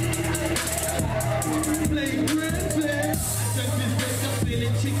 Play Griffin. Just this wake up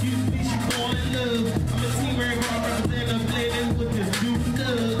feeling chick you think she fall in love. I'm a team where I represent a blending with this new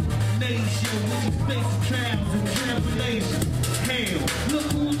love. Nation with these space trials and tribulations. Hell, look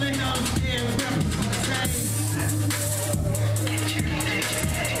who the hell is there representing.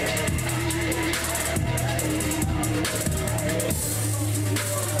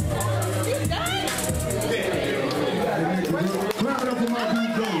 Clap it up for my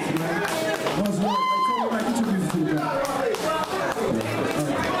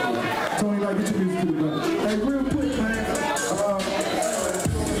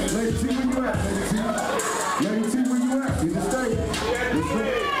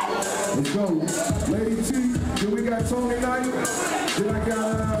Let's go. Lady T, then we got Tony Knight, then I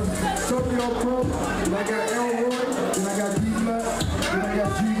got Tokyo Pro, then I got Elroy, then I got D-Black, then I got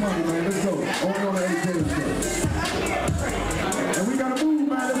G-Money, man. Let's go. Only on the 8 days. And we gotta move,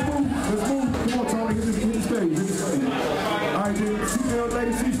 man. Let's move. Let's move. Come on, Tony. Hit the stage. Hit the stage. All right, then. Female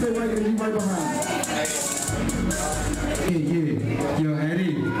Lady T, stay right there. You right behind. Yeah. Yo,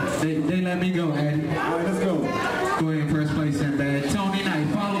 Eddie. They let me go, Eddie. All right, let's go. Go ahead and press play, send bad. Tony Knight.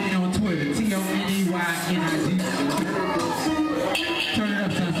 Follow me on Twitter. TONEYNIG. Turn it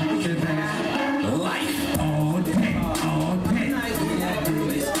up, son. Send bad. Life. All day. All day. All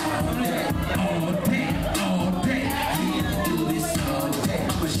day. All day.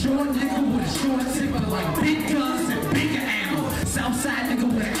 I'm a short nigga with a short temper like big guns and bigger ammo. Southside nigga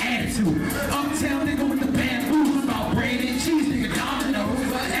with an attitude. Uptown nigga with the bamboo. About bread and cheese, nigga dominoes.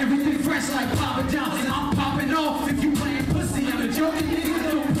 Everything fresh like Papa Johnson. I'm popping off if you playing pussy. I'm a joking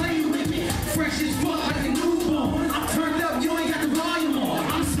nigga, don't play with me. Fresh as fuck like a newborn. I'm turned up, you ain't got the volume on.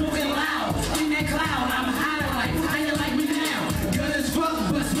 I'm smoking loud in that cloud. I'm high like, how you like me now? Good as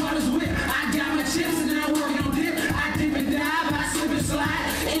fuck, but smart as whip. I got my chips and I'm working on dip. I dip and dive, I slip and slide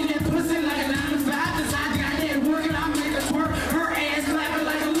in that pussy like a 9 to 5. Cause I got that work and I make her twerk. Her ass clapping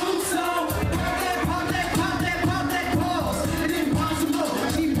like a loop song. Pop that pause. And then pop some more.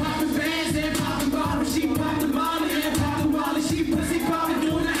 She popping bands and popping bottles. She popping Molly and popping Wally. She pussy popping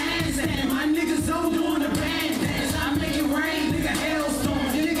doing the handstand. My niggas so doing the band dance. I make it rain, nigga hailstorm.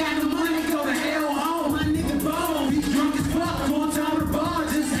 If you got the money, go to hell home. My nigga bone, he's drunk as fuck. Going to the bar,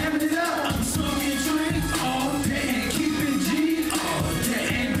 just having it up. I'm smoking drinks all day and keeping G all day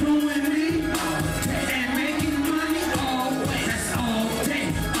and doing me all day and making money always. That's all day,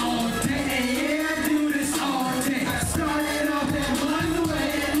 all day. And yeah, I do this all day. I started off that one way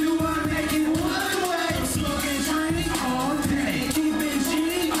and you are making one way. I'm smoking drinks all day, keeping G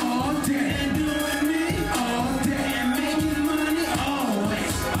all day and doing me all day and making money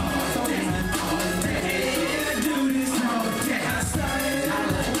always. All day, all day. Yeah, I do this all day. I started off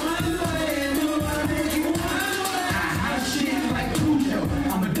that one way and you are making one way. I hot shit like Cujo.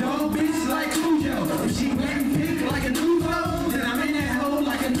 I'm a dog bitch like Cujo. If she wet and pink like a nouveau, then I'm in that hole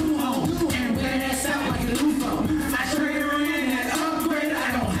like a new home. And wear that out like a new phone. I trade her in that upgrade. I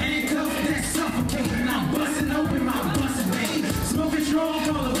don't handcuff that suffocating. I'm busting open my busting vein. Smoking strong,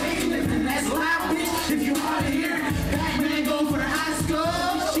 call a weightlifting. That's loud, bitch. If you hard to hear, Batman go for the high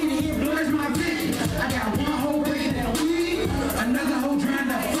skull. She done hit blurs my vision. I got one hoe breaking that weed, another hoe trying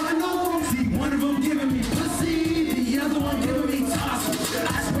to funnel. See, one of them giving me pussy, the other one giving me tosses.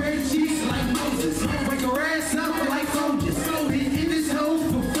 I swear to cheeks like Moses. Wake her ass up like soldiers. Been in this hoe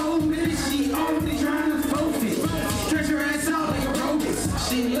for 4 minutes. She only trying to focus. Stretch her ass out like a robot.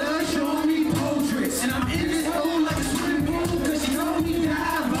 She loves showing me portraits. And I'm in this hole like a swimming pool. Cause she told me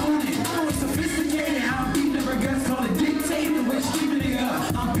dive on it. Sophisticated, I'm beating up her guts. Call it dictating, we're keeping it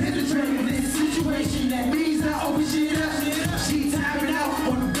up. I'm penetrating this situation. That means I open shit up. She tapping out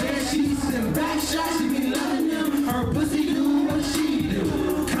on the bed sheets and back shots. She be loving them. Her pussy do what she do.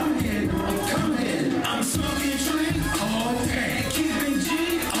 Come in, come in. I'm smoking drink all day, keeping G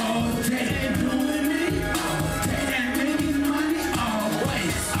all day, and doing me all day, and making money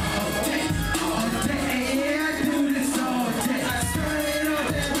always. All day, and yeah, I do this all day. I started off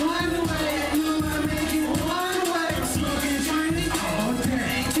that one way, and you are making one way. I'm smoking drink all day,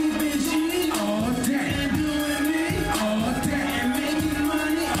 and keeping G all day, and doing me all day, and making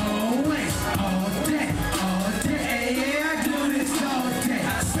money always. All day, and yeah, I do this all day.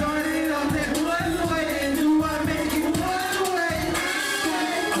 I started off that one way, and you are making one way.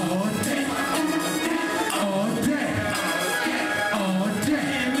 All day, all day, all day,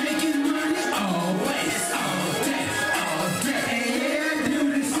 and making money always. All day, and yeah, I do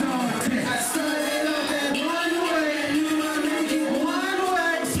this all day. I started off that one way, and you are making one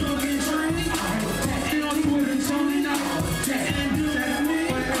way. Smoking drink all day, and on Twitter, Tony Knight all day, and doing me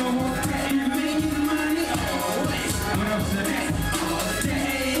all day, and making money always. What else today? All day,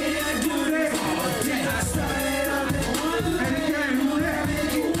 yeah, I do this all day. I started off that one way, and you are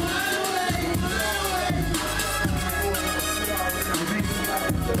making one way.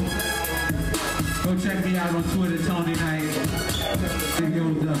 Go check me out on Twitter, Tony Knight. Big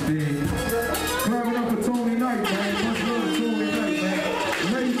yo's up big. Grab it up for Tony Knight, man. Let's go to Tony Knight, man.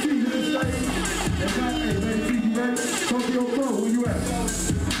 Lady T to the stage. Hey, Lady T, you ready? Tokyo Pro, where you at?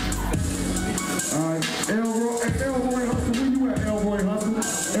 Alright, Elroy Hustle, where you at, Elroy Hustle?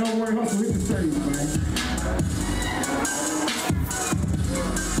 Elroy Hustle, hit the stage, man.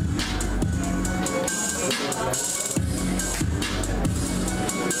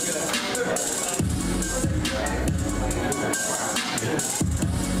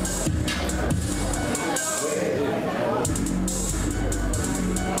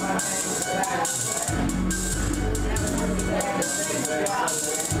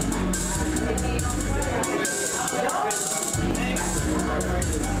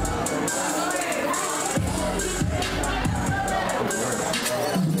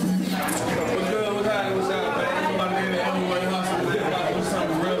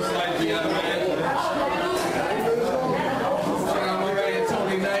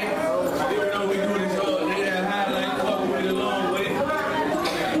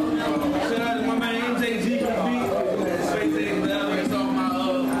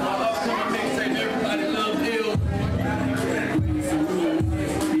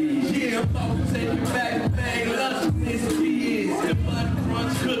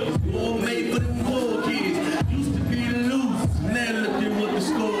 was cookies, all made for them poor kids. Used to be the losers, now look at what the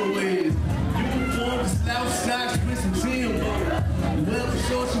score is. Uniform, slouch socks with some Timbo. Well, the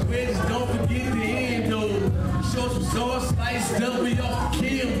shorts and wedges, don't forget the endo. Shorts was all sliced up, we off the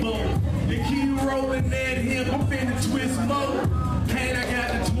Kimbo. They keep rolling at him, I'm finna twist more. Kayne, I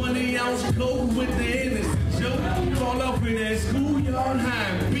got the 20-ounce coke with the innocent joke. All up in that schoolyard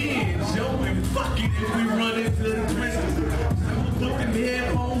high binge, yo. And fuck it if we run into the prison. So we'll put them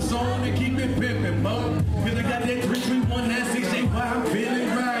headphones on and keep it pimpin', mo. Cause I got that 331, that 6 why I'm feeling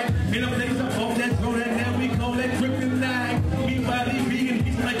right. And I'm days up off that throw that now we call that kryptonite. Anybody vegan,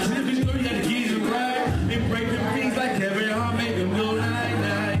 he's like zippers, you know you gotta get it right. And break them things like Kevin Hart, make them go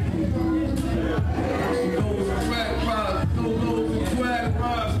night-night. Go-go's and crack rocks, go-go's and crack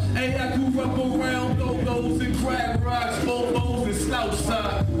rocks. Hey, I grew up around go-go's and crack rocks, bobos and slouch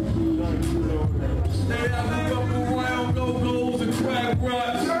socks. Hey, I grew up around go-go's and crack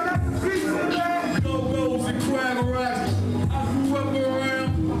rocks. Go-go's and crack rocks. I grew up around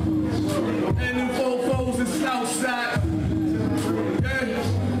and them fofos and slouch socks.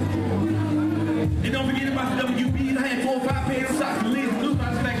 And don't forget about the WBs. I had 4 or 5 pairs of socks. The least blue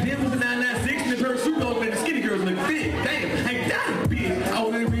socks back then was a 996. And the pair of shoes all made the skinny girls look thick. Damn, ain't that a bitch? I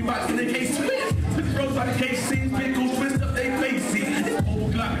was in the Reeboks and they can't split. Put the rose by the case, see, pickles, twist up they face it. It's 4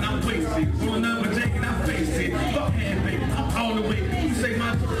 o'clock and I'm wasted. Pulling up a Jake and I face it. Fuck hand, baby, I'm all the way. You say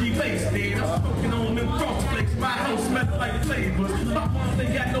my turkey wasted. I'm smoking on them frost flakes. My house smells like flavors. My mom, they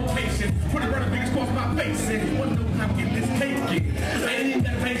got no patience. Put a runner big across my face and wanna know how I'm getting this cake in. I ain't even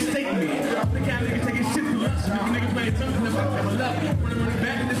got a pay steak me. I'm the kind of nigga taking shit to lunch. If you niggas playing something about to love. Running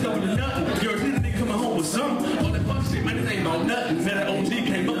back and it's over to nothing. You're a nigga coming home with something. All that fuck shit, man, it ain't about nothing. Now that OG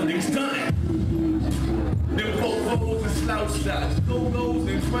came up, niggas stunning. Them fofos and slouch socks, go-go's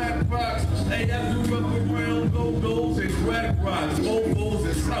and crack rocks. Hey, I grew up around go-go's and crack rocks, fofos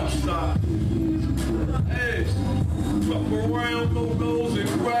and slouch socks. Hey, up around go-go's and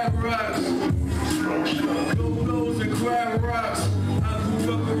crack rocks, go-go's and crack rocks. I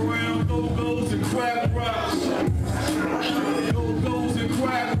grew up around go-go's and crack rocks, go-go's and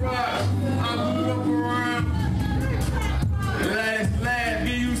crack rocks. I grew up around. Last laugh,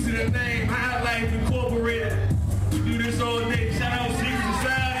 get used to the name, High Life Incorporated. We do this all day. Shout out Secret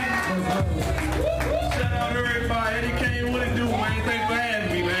Society. Shout out everybody. Eddie Kayne, what it do, man? Thanks for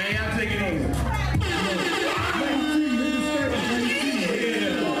having me, man. Y'all take it easy.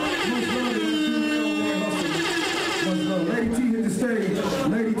 Lady T hit the stage.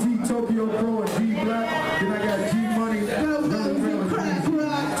 Lady T, Tokyo Pro, and G Black. Then I got G Money. Crack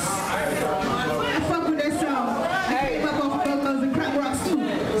rocks. I fuck with that song. Hey, fuck off go-go's and crack rocks too.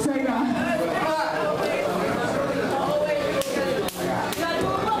 Say that.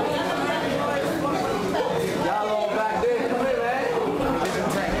 Y'all all back there, come here, man.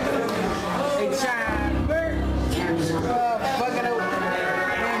 Hey, Chamber. Fucking up.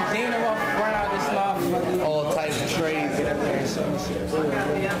 Man, Dana walk right out this motherfucker. All types of trades. Get up there and some shit.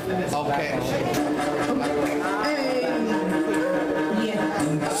 Okay. Hey. Yeah.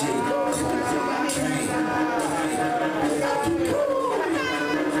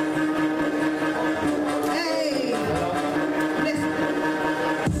 Hey. Listen.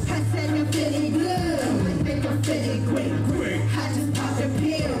 I said you're feeling good. I think I'm feeling great. I just popped a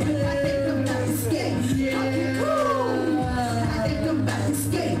pill. I think I'm about to skate. Okay, cool. I think I'm about to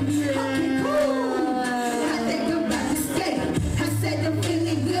skate. Okay, cool. I think I'm about to skate. I said I'm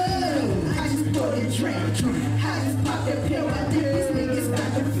feeling good. I just bought a drink. I just popped a pill. I think this nigga's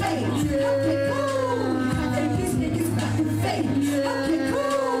about to fade. Okay, cool. I think these niggas about to fade. Okay,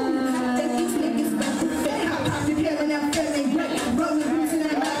 cool. I think these niggas about to fade. I popped a pill and I'm feeling great. Rolling roots and I'm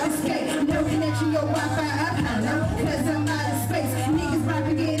about to skate. No connection, your Wi-Fi up. I know, cause I'm out of space. Niggas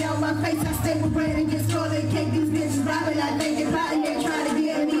rapping, get out my face. I stay with bread and get scolded. Cake these bitches robbing. I think about it. They trying to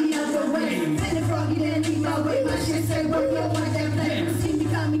get me out the way. And the froggy didn't leave my way. My shit say, bro, you don't want that play. See me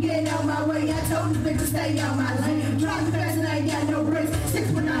come and get out my way. I told this bitch to stay out my lane. Driving fast and I ain't got no brakes.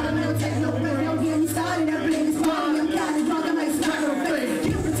 619, I don't take no break. Don't get me started. I'm bleeding small. I'm kinda drunk. I might smile no face.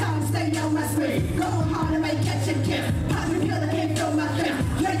 Give me time to stay out my space. Going hard, I might catch a kiss. Pop a pill, I can't throw my face.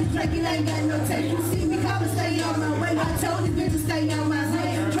 Drinking, I ain't got no taste. You see me come and stay out my way. I told this bitch to stay out my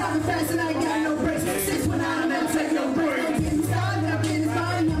lane. Driving fast and I ain't got no brakes. 619, I don't take no break. Don't get me started. I'm bleeding small.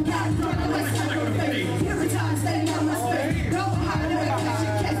 I'm kinda drunk. I might smile no face. Give me time to stay out my space. Going hard, I might catch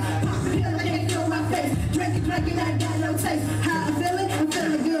a kiss. Pop a pill, I can't throw my face. Drinking, I ain't got no taste. How I'm feeling? I'm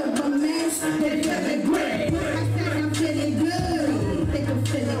feeling good, but man, they feeling great. I said I'm feeling good. Think I'm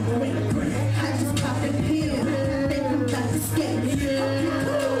feeling great. I just popped a pill. Think I'm about to skate. Okay,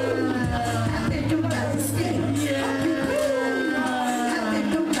 cool. I think I'm about to skate. Okay, cool. I think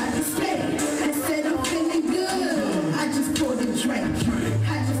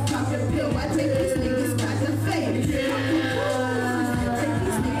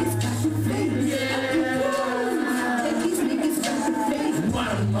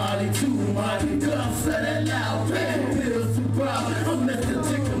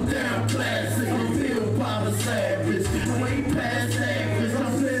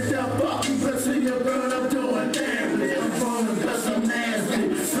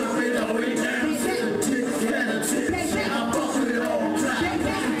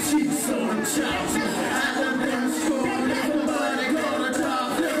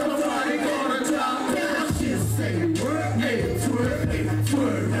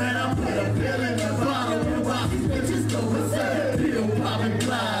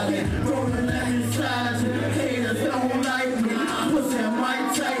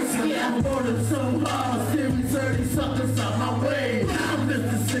I'm rolling so hard, Series 30 suckers out my way. I'm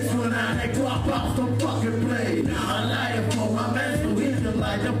Mr. 6 when I had guap off the fucking play. I lie for my mental, he's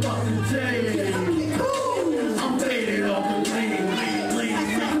like a fucking J. I'm faded off the lean.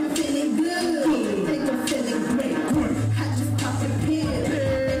 I'm feeling good, think I'm feeling great. I just popped a pill,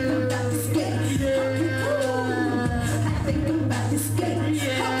 think I'm about to skate. I think I'm about to skate.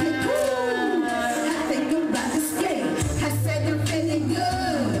 Okay, cool. I think I'm about to skate. I said I'm feeling good.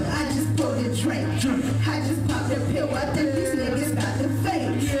 I just pulled a drink. I just popped a pill. I think these niggas about to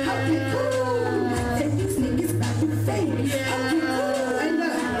fade. Okay, cool. I think these niggas about to fade. Okay, cool. And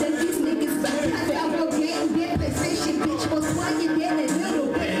look, think these niggas about to fade. I'm gonna get PlayStation, bitch. Was swinging in a little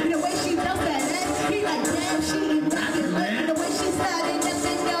bit. The way she does that ass, he like damn, she ain't rockin' lit. The way she sliding up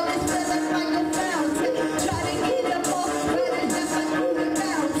and down, it's feeling like a fountain. Try to get them all, but it's just like moving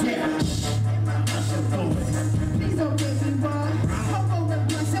mountains. Please don't get me wrong. I'm rolling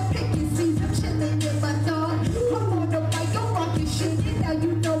blunts, I'm picking seeds, I'm chilling in my thought. I'm on the mic, I'm rocking shit, and now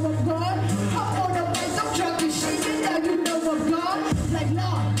you know I'm gone. I'm on the mic, I'm drunken shit, and now you know I'm gone. Like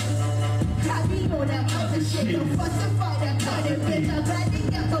Lord, I be on that other shit. Don't fuss and fight, I cut it, bitch. I'm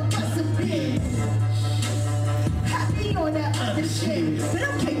riding up a bus a bitch. I be on that other shit, but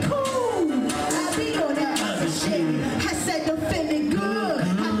okay, cool. I be on that other shit. I said I'm feeling good. I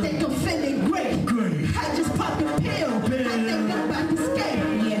think I'm feeling great. I just popped a pill. I think I'm about to skate.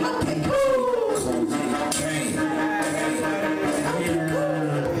 Okay, cool. Okay, cool.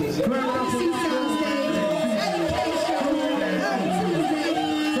 See Thursday, education, Tuesday.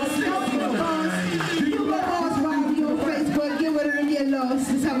 You go boss while we on Facebook. Get with it and get lost. This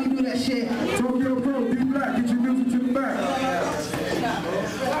is how we do that shit. Tokyo Crow, D Black, get your music to the back.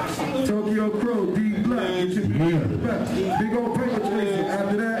 Tokyo Crow, D Black, get your music to the back. Big old paper chasing.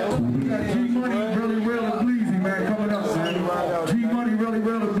 After that, we got G Money, Really Real and Bleezy, man, coming up, man. G Money, Really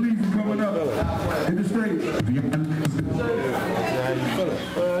Real and Bleezy coming up. Hit the stage.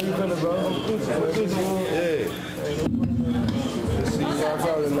 How you feeling, bro?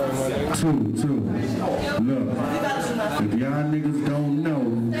 Two. Look, if y'all niggas don't know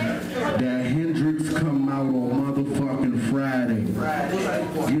that Hendrix come out on motherfucking Friday,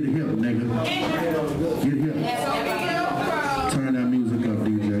 get hip, nigga. Get hip. Turn that music up,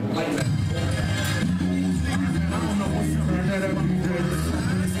 DJ. Turn that up, DJ.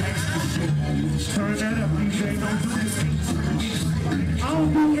 Turn that up, DJ. Don't do this. I don't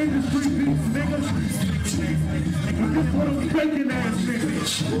do industry beats, nigga. I just want them bacon ass niggas.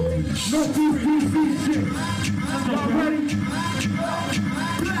 No PPV shit. Y'all ready?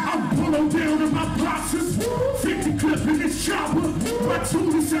 I'm pulling down in my boxes. 50 clip in this chopper. My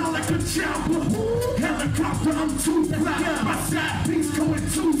tune sound like a chopper. Helicopter, I'm too fly. My side piece going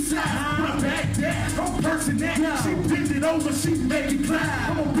two sides. My back there, I'm person that. She bend it over, she make it climb.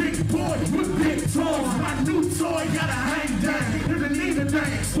 I'm a big boy with big toys. My new toy gotta hang down. If it need a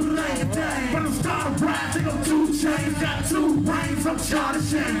dance, but it ain't a dance. When I'm starting ride, they gon' 2 chains. Got 2 brains, I'm Charlie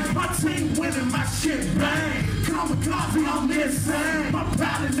Shane. My team winning, my shit bang. Kamikaze, I'm insane. My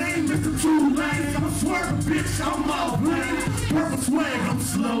pilot name is the 2 Lanes. I'm a swerving bitch, I'm all blame. Purple swag, I'm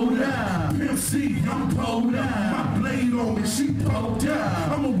slowed up. MC, I'm pulled up. My blade on me, she pulled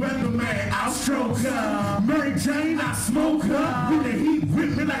up. I'm a weatherman, I'll stroke her. Mary Jane, I smoke her. When the heat whip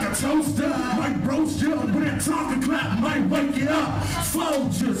me like a toaster. Might roast you, when that talking clap might wake you up.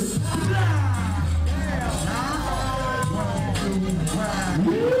 Soldiers.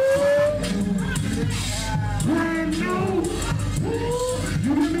 Brand new.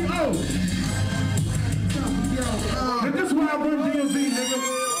 You hear me? Oh. And this is why I run DMV, nigga.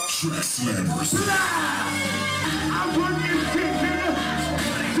 Track slammers. I run this shit, nigga.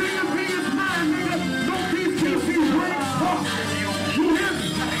 DMV is mine, nigga. No PCC breaks. You hear me?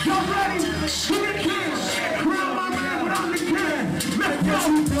 Y'all ready? Give me kids. Crown my man without the can. Let's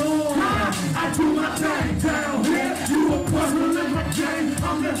go. I do my thing down here. You a puzzle in my game.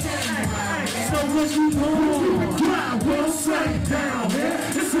 I'm the so what you doing? Grind will say down here.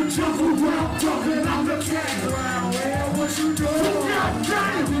 It's a jungle round talking. I'm the king around here. What you doing?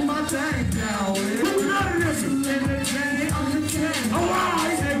 I do my thing down here. Who none of this? In the game, I'm the king.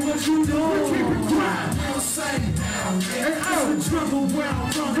 Alright, say what you doing? Keep it grind will say down here. It's a jungle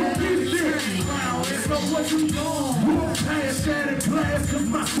round talking. I'm the king around here. So what you doing? Walk past that glass cause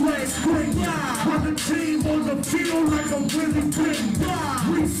my swag's great. Run the team on the field like a winning team.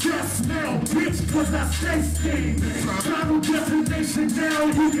 Recess now, bitch, cause I stay steam. Final destination now,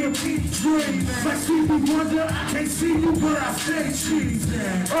 you can keep dreams. Like Stevie Wonder, I can't see you, but I stay cheese.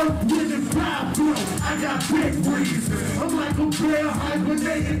 Earth, wind, and fire blow, I got big reasons. I'm like a bear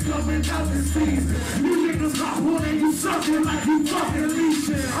hibernating coming out this season. You niggas hot one and you sucking like you fucking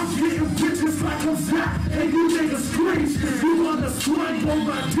leeching. I'm getting bitches like I'm Zach, and you niggas screech. You wanna swing on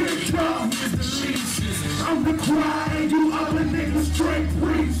my dick top? I'm the choir, and you other niggas straight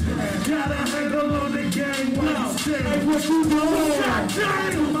preach. Gotta handle on the game when I'm sick. Hey, what you doing?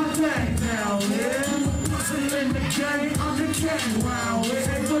 Do my thing now, yeah. In the game, I'm the king, wow, yeah.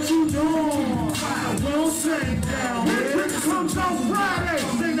 Hey, what you doing? We'll sing down, yeah. It comes on Friday.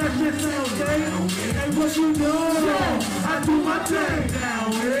 Sing that shit down, okay? Hey, what you doing? I do my thing now,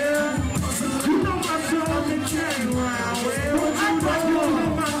 yeah. You know my soul, I'm the king, wow, yeah. What you like, you don't know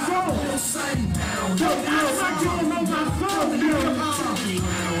my soul. Yo, act like you don't know my soul, yo.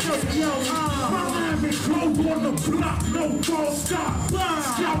 My man be close on the block, no false stop.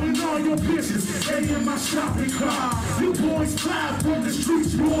 Scouting all your bitches, and in my shopping car. You boys fly from the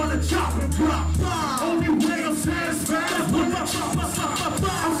streets, you on the chopping block. Only way I'm satisfied.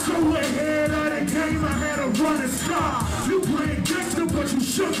 I'm so ahead of the game, I had a running start. You playing gangster, but you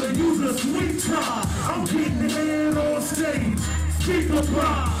sugar, use a sweet tar. I'm getting head on stage, speaker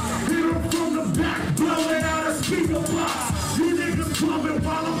bar. Hit him from the back, blow it out a speaker box. You niggas clubbing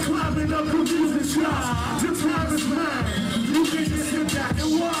while I'm climbing up the music shop. The time is mine, you can just sit back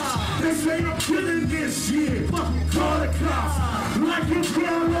and watch. They say I'm killing this shit, fucking call the cops. Like you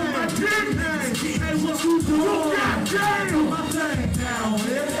girl on my dick, hey, what you doing? You got damn my thing down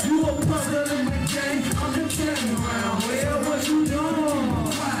here. You a puzzle in the game, I'm the king around here. What you doing?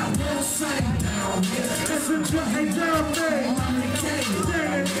 We'll sing down here. Listen to hey down there, I'm the king.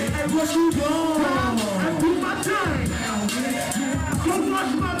 Hey, what you doing? I do my thing down here. Go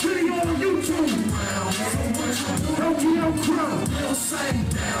watch my video on YouTube. Tokyo Crow. We'll sing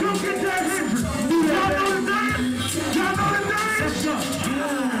down. Go get that Hendrix. Y'all know the dance? Y'all know the dance? Let's go.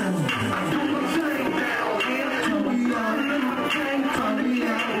 I do my thing down here. Turn me on. Turn me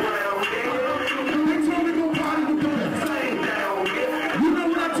out. They told me go party with the best. You know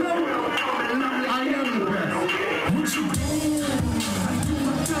what I told them? I am the best. What you doing? I do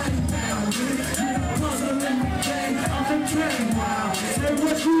my thing down here. Puzzle in the game. I'm the king. Wow. Say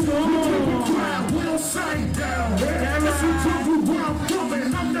what you doing? We'll sing down here. Listen to me where I'm coming.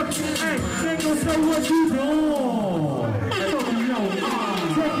 I'm the king. Hey, they gon' say what you doing. Tokyo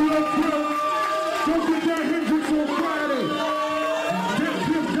Crow. Go get that Hendrix on Friday.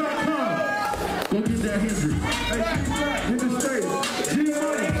 GetPimp.com. Go get that Hendrix. Hey, in the state.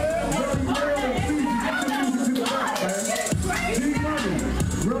 G-Money. Really well, please get your music to the back, man. G-Money.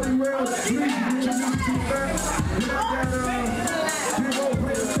 Really well, please get your music to the back. Then I got, Big O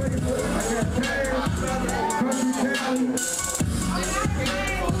play the table. I got Kayne, Country County,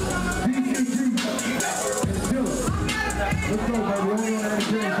 DCG, and Dilla. Let's go, baby. Hold on that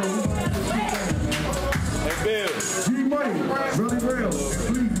again, so we Hey, Bill. G-Money, really real.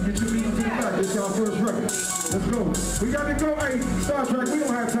 Please get your music to the back. This y'all first record. Let's go. We got to go. Hey, Star Trek, we don't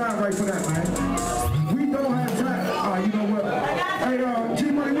have time right for that, man. We don't have time. You know what? Hey,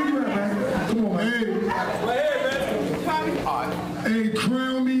 G-Money, where you at, man? Come on, man. Hey,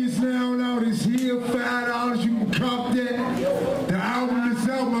 Crown Me is now out. It's here. $5. You can cop that. The album is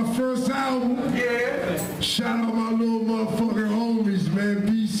out. My first album. Yeah. Shout out my little motherfucking homies, man.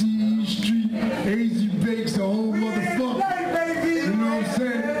 BCE Street, AZ Bakes, the whole motherfucker. You know what I'm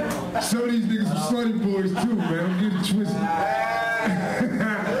saying? Some of these niggas are slutty boys too, man. I'm getting twisted.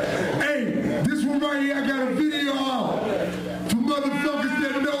 Hey, this one right here, I got a video out for motherfuckers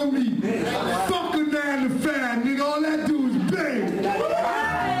that know me. Fuck a 9 to 5, nigga. All I do is bang.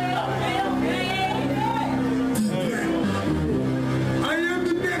 I am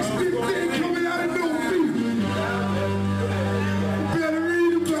the next big thing coming out of no feet. Better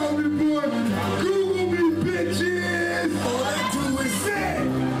read about me, boy. Google me, bitches. All I do is say,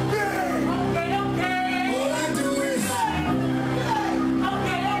 bang. All I do is.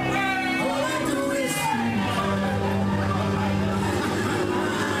 All I do is.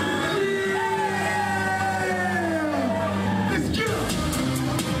 Let's get up.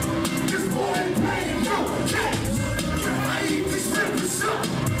 This boy ain't playing no games. I eat these rappers up.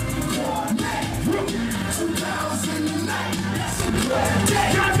 Cornet, Rook, 2009. That's a good day.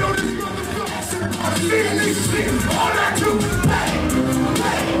 Y'all know this motherfucker. I'm seeing these things. All I do is bang,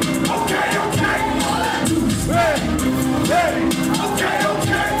 bang. Okay. All I do is bang, bang. Okay.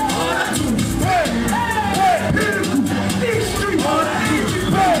 All I do is bang, bang. These streets. All I do is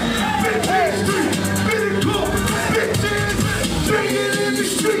bang, bang. These streets. Pinnacle, bitches. Drinking in the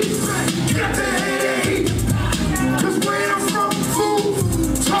streets. Got the heat. Cause where I'm from, food,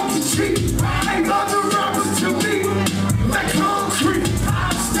 talking cheap. Ain't other rappers to me, like concrete.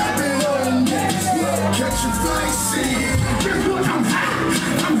 I'm stepping on this, catch a flight, see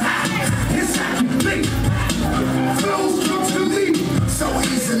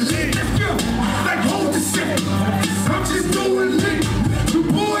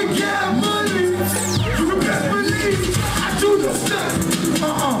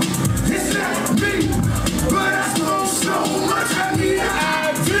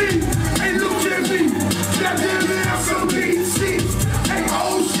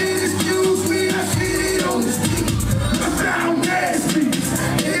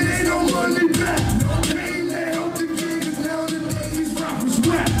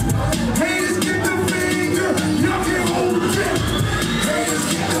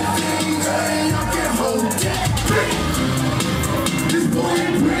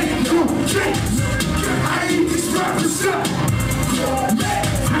I eat these rappers up.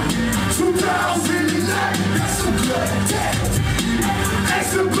 2009, that's a good day.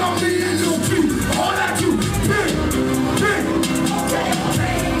 Ask about me and no beat. All I do is big.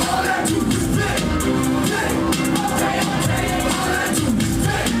 All I do is big. All I do is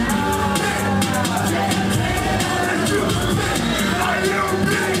big. I am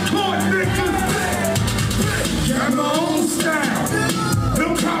big court niggas. Got my own style. No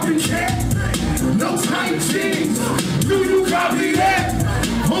copycat. No tight jeans. Do you copy that?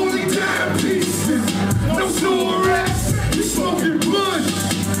 Only dime pieces. No sewer rats. You smoking bush.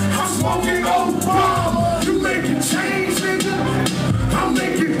 I'm smoking old bomb. You making change, nigga. I'm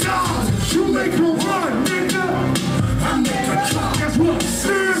making dollars. You make a run, nigga. I make a truck. Guess what?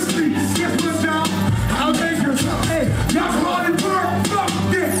 Seriously. Guess what, y'all? I'll make a truck. Hey, y'all call it work. Fuck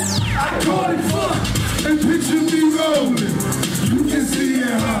this. I call it fuck. And picture me rolling. You can see it,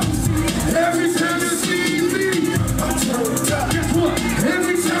 huh? Every time you see me, I'm turned up. Guess what?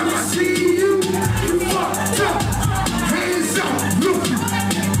 Every time I see you, you fucked up. Hands up, looking.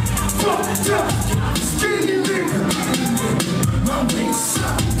 Fucked up. Skinny nigga. My waist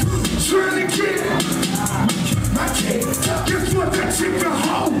up. Trying to get my cake. Guess what? That chick a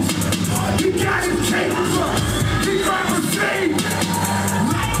hoe. He got his cake up. He got the same.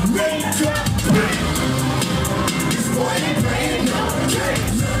 Makeup. This boy ain't playing no game.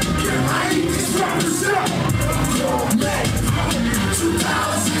 I eat these rappers up. Yo, man.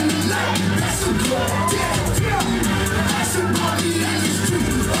 2009. That's a good day. That's a money in the street.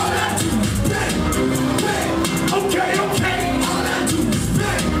 All I do is bang. Okay. All I do is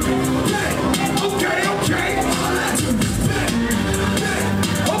bang. Okay. All I do is bang.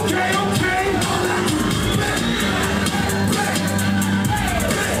 Okay. All I do is bang.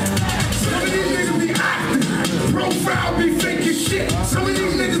 Some of these niggas be acting. Profile be faking shit. Some of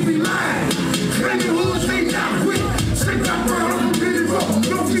these niggas be lying. Claiming hoods they not with. Say that brown on the Billy Road.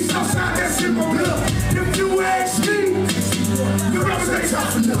 No peace outside, that's in my blood. If you ask me, the rappers ain't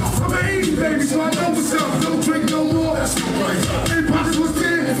tough enough. I'm an 80 baby, so I know what's up. Don't drink no more. That's right. Ain't pockets was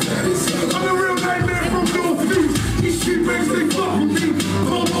dead. I'm a real nightmare from North East. These street banks, they fuck with me.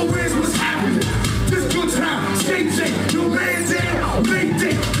 Bobo Reds, what's happening? This good time. JJ, no man down.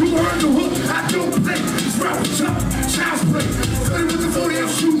 Mayday, you heard the hook. I don't play. This rapper chop, child's play. Study with the 40, I'm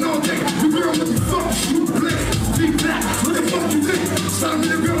shooting all day. The girl with the fuck, shoot play. Deep black, what the fuck you think? Starting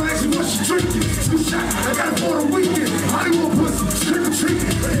with the girl, ask me what she drinking. Two shot, I got it for the weekend. Hollywood pussy, trick or treat.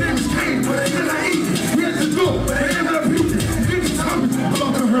 Her name is Kayne, but ain't gonna eat it. We had to go, but they ended up eating. Bitches tell me,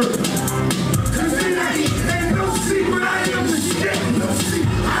 fuck her. Cause they not eating, ain't no secret. I am the shit. No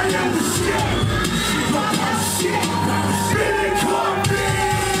secret, I am the shit. Fuck my shit. Billy Corbin.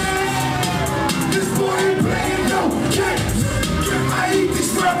 This boy ain't playing no game. I eat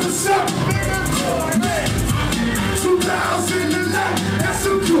these rappers up. 2009, that's a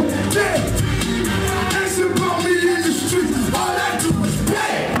good day. Ask about me in the street. All I do is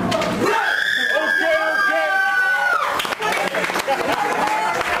bang.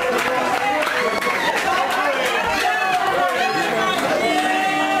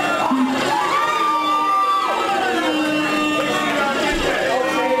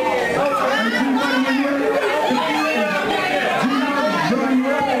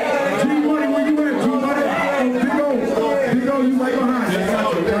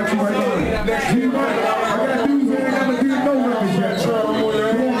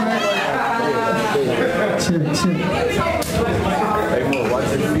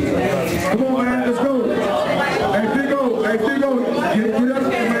 Come on, man, let's go. Hey, Big O, get up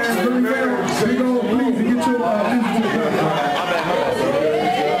there, man. Really fast. Big O, please, get your music to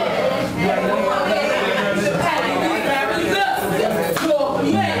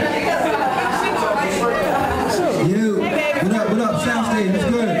What up, Soundstage, what's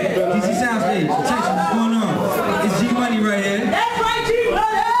good? DC Soundstage, attention, what's going on? It's G Money right here. That's right, G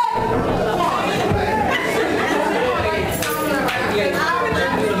Money!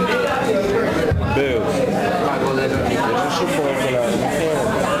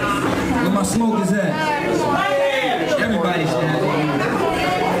 Where my smoke is at? Everybody's at.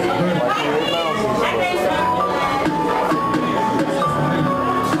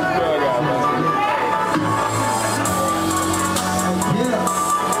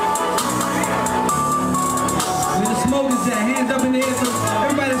 Hands up in the air, so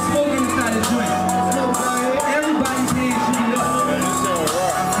everybody's smoking inside the joint. Everybody's hands should be up.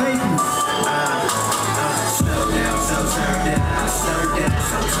 Thank you. Slow down, so turn down, slow down,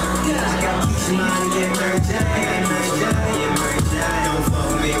 so turn down. I got keep some money, get merged out, Don't fuck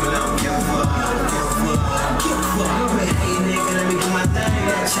with me when I don't give a fuck. Hey nigga, let me do my thing,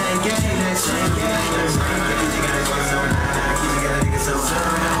 that chain gang.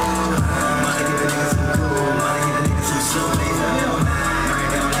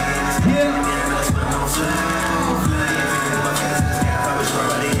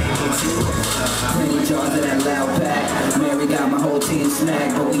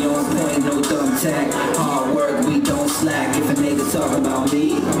 smack, but we on point, no thumbtack. Hard work, we don't slack. If a nigga talk about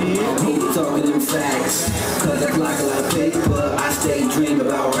me, he talking them facts. Cause I clock a lot of paper, I stay dream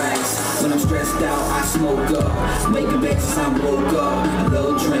about racks. When I'm stressed out, I smoke up. Making bets since I woke up. A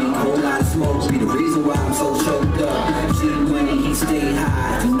little drink, whole lot of smoke. Be the reason why I'm so choked up. G winning, he stay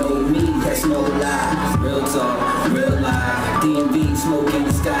high. You know me, that's no lie. Real talk, real lie. DMV, smoke in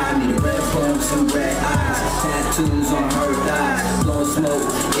the sky. Need a red phone, some red eyes. Tattoos on her thighs. Blowing smoke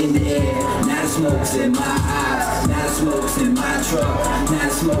in the air. Now the smoke's in my eyes. Now the smoke's in my truck. Now the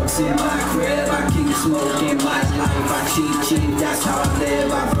smoke's in my crib. I keep smoking my life. I cheat, that's how I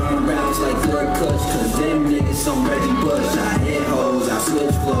live. I burn rappers like good cuts. Cause them niggas some Reggie Bush. I hit hoes, I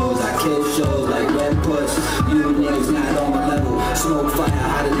switch flows. I kill shows like Red Push. You niggas not on my level. Smoke fire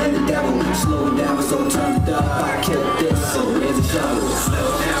hotter than the devil. Slow down, so turned up. I killed this, so here's a shovel. Slow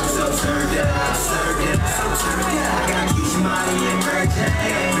down, so turned up. So turned up. I got Keisha, Molly, and Mary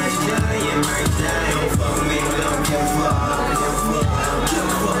Jane. Don't fuck with me, but don't give a fuck.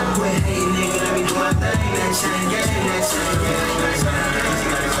 Quit hating, nigga, let me do my thing. That chain gang, that chain gang, that chain gang. You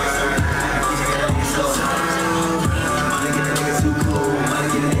gotta go so high, you gotta get so high. Money get a nigga too cool, money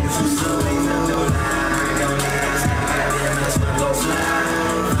get a nigga too slow. Ain't no lie, don't need that shit. Goddamn, that's when I go fly.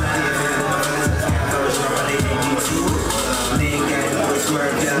 Fly, if it is motherfuckers, I got those, you really ain't me too. Nigga got it, always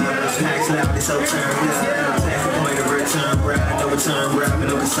worked out. Packs loud, it's so turned up. Tax point of return, bride, no return, bride,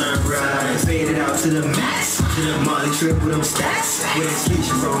 no concern, bride. Faded out to the max. To the Molly trip with them stacks. With a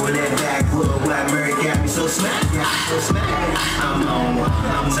speech rolling that backwood. Why Murray got me so smack? I'm on one.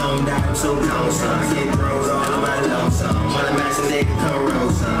 I'm zoned out. I'm so gone, son. Get rolled all on my lonesome. Wanna match a nigga, come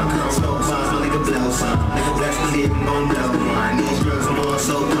roll some. Smoke bombs, my nigga blow some. Nigga bless me, live, I'm gon' blow one. These drugs, I'm on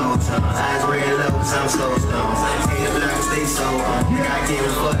so cold, son. Eyes red low, cause I'm slow stone. Hate the block, stay so on. Nigga, I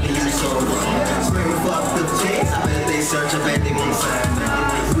can't fuck me, you so wrong. Scream fuck the chase. I bet they search, I bet they gon' find me.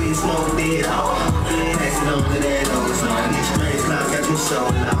 We smoke dead all. Pass it on to that old song. These strange clouds got you so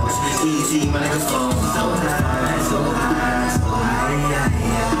lost. Easy, my nigga phone. So high, so high, so high.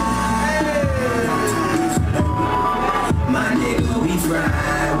 My nigga, we fry,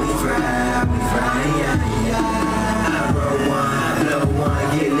 we fry, we fry. I roll one, blow one,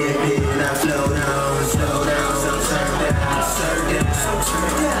 get lifted, and I flow down, so turn down, so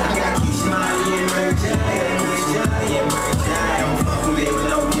turn down. I got Keisha, Molly, and Mary Jane. Don't fuck with me, but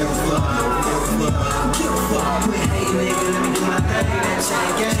don't give a fuck. Quit hating, nigga, let me do my thing. That chain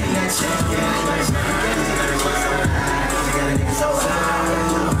gang, that chain gang, that chain gang. You gotta go so high, you gotta nigga so high.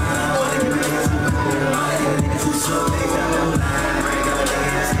 Wanna give a nigga too cool, wanna give a nigga too slow. They got no line, bring up a nigga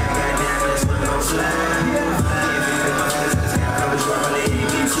that's got goddamn, but this one gon' slide. If you feel my face, cause got coverage, why they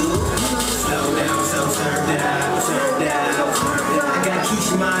hate me too. Slow down, so turn down, turn down. I got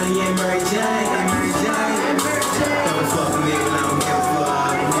Keisha, Molly, and Mary Jane, Don't fuck with me, but I don't give a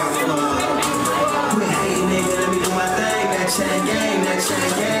fuck. Nigga, let me do my thing. That chain gang, that chain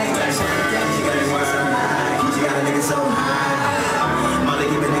gang, that chain gang. You gotta go so high, you got a nigga so high. Molly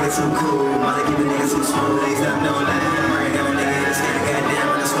give a nigga too cool, Molly give a nigga too smooth. They stop no lie. Right now, nigga, this nigga goddamn,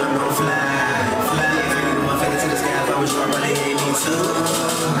 but this one gon' fly. Fly, if you do my finger to the sky, if I was sure, but they hate me too.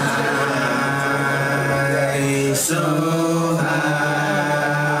 High, so high,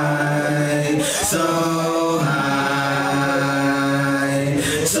 so high,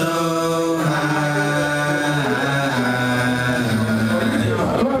 so high.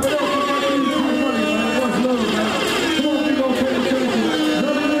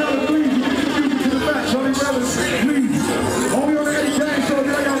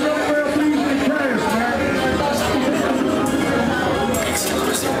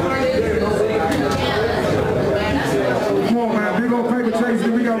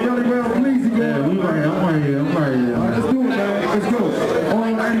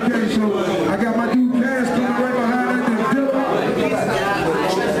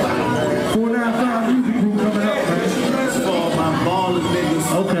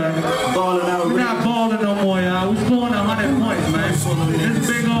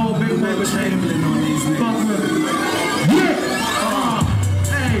 Fuck with it.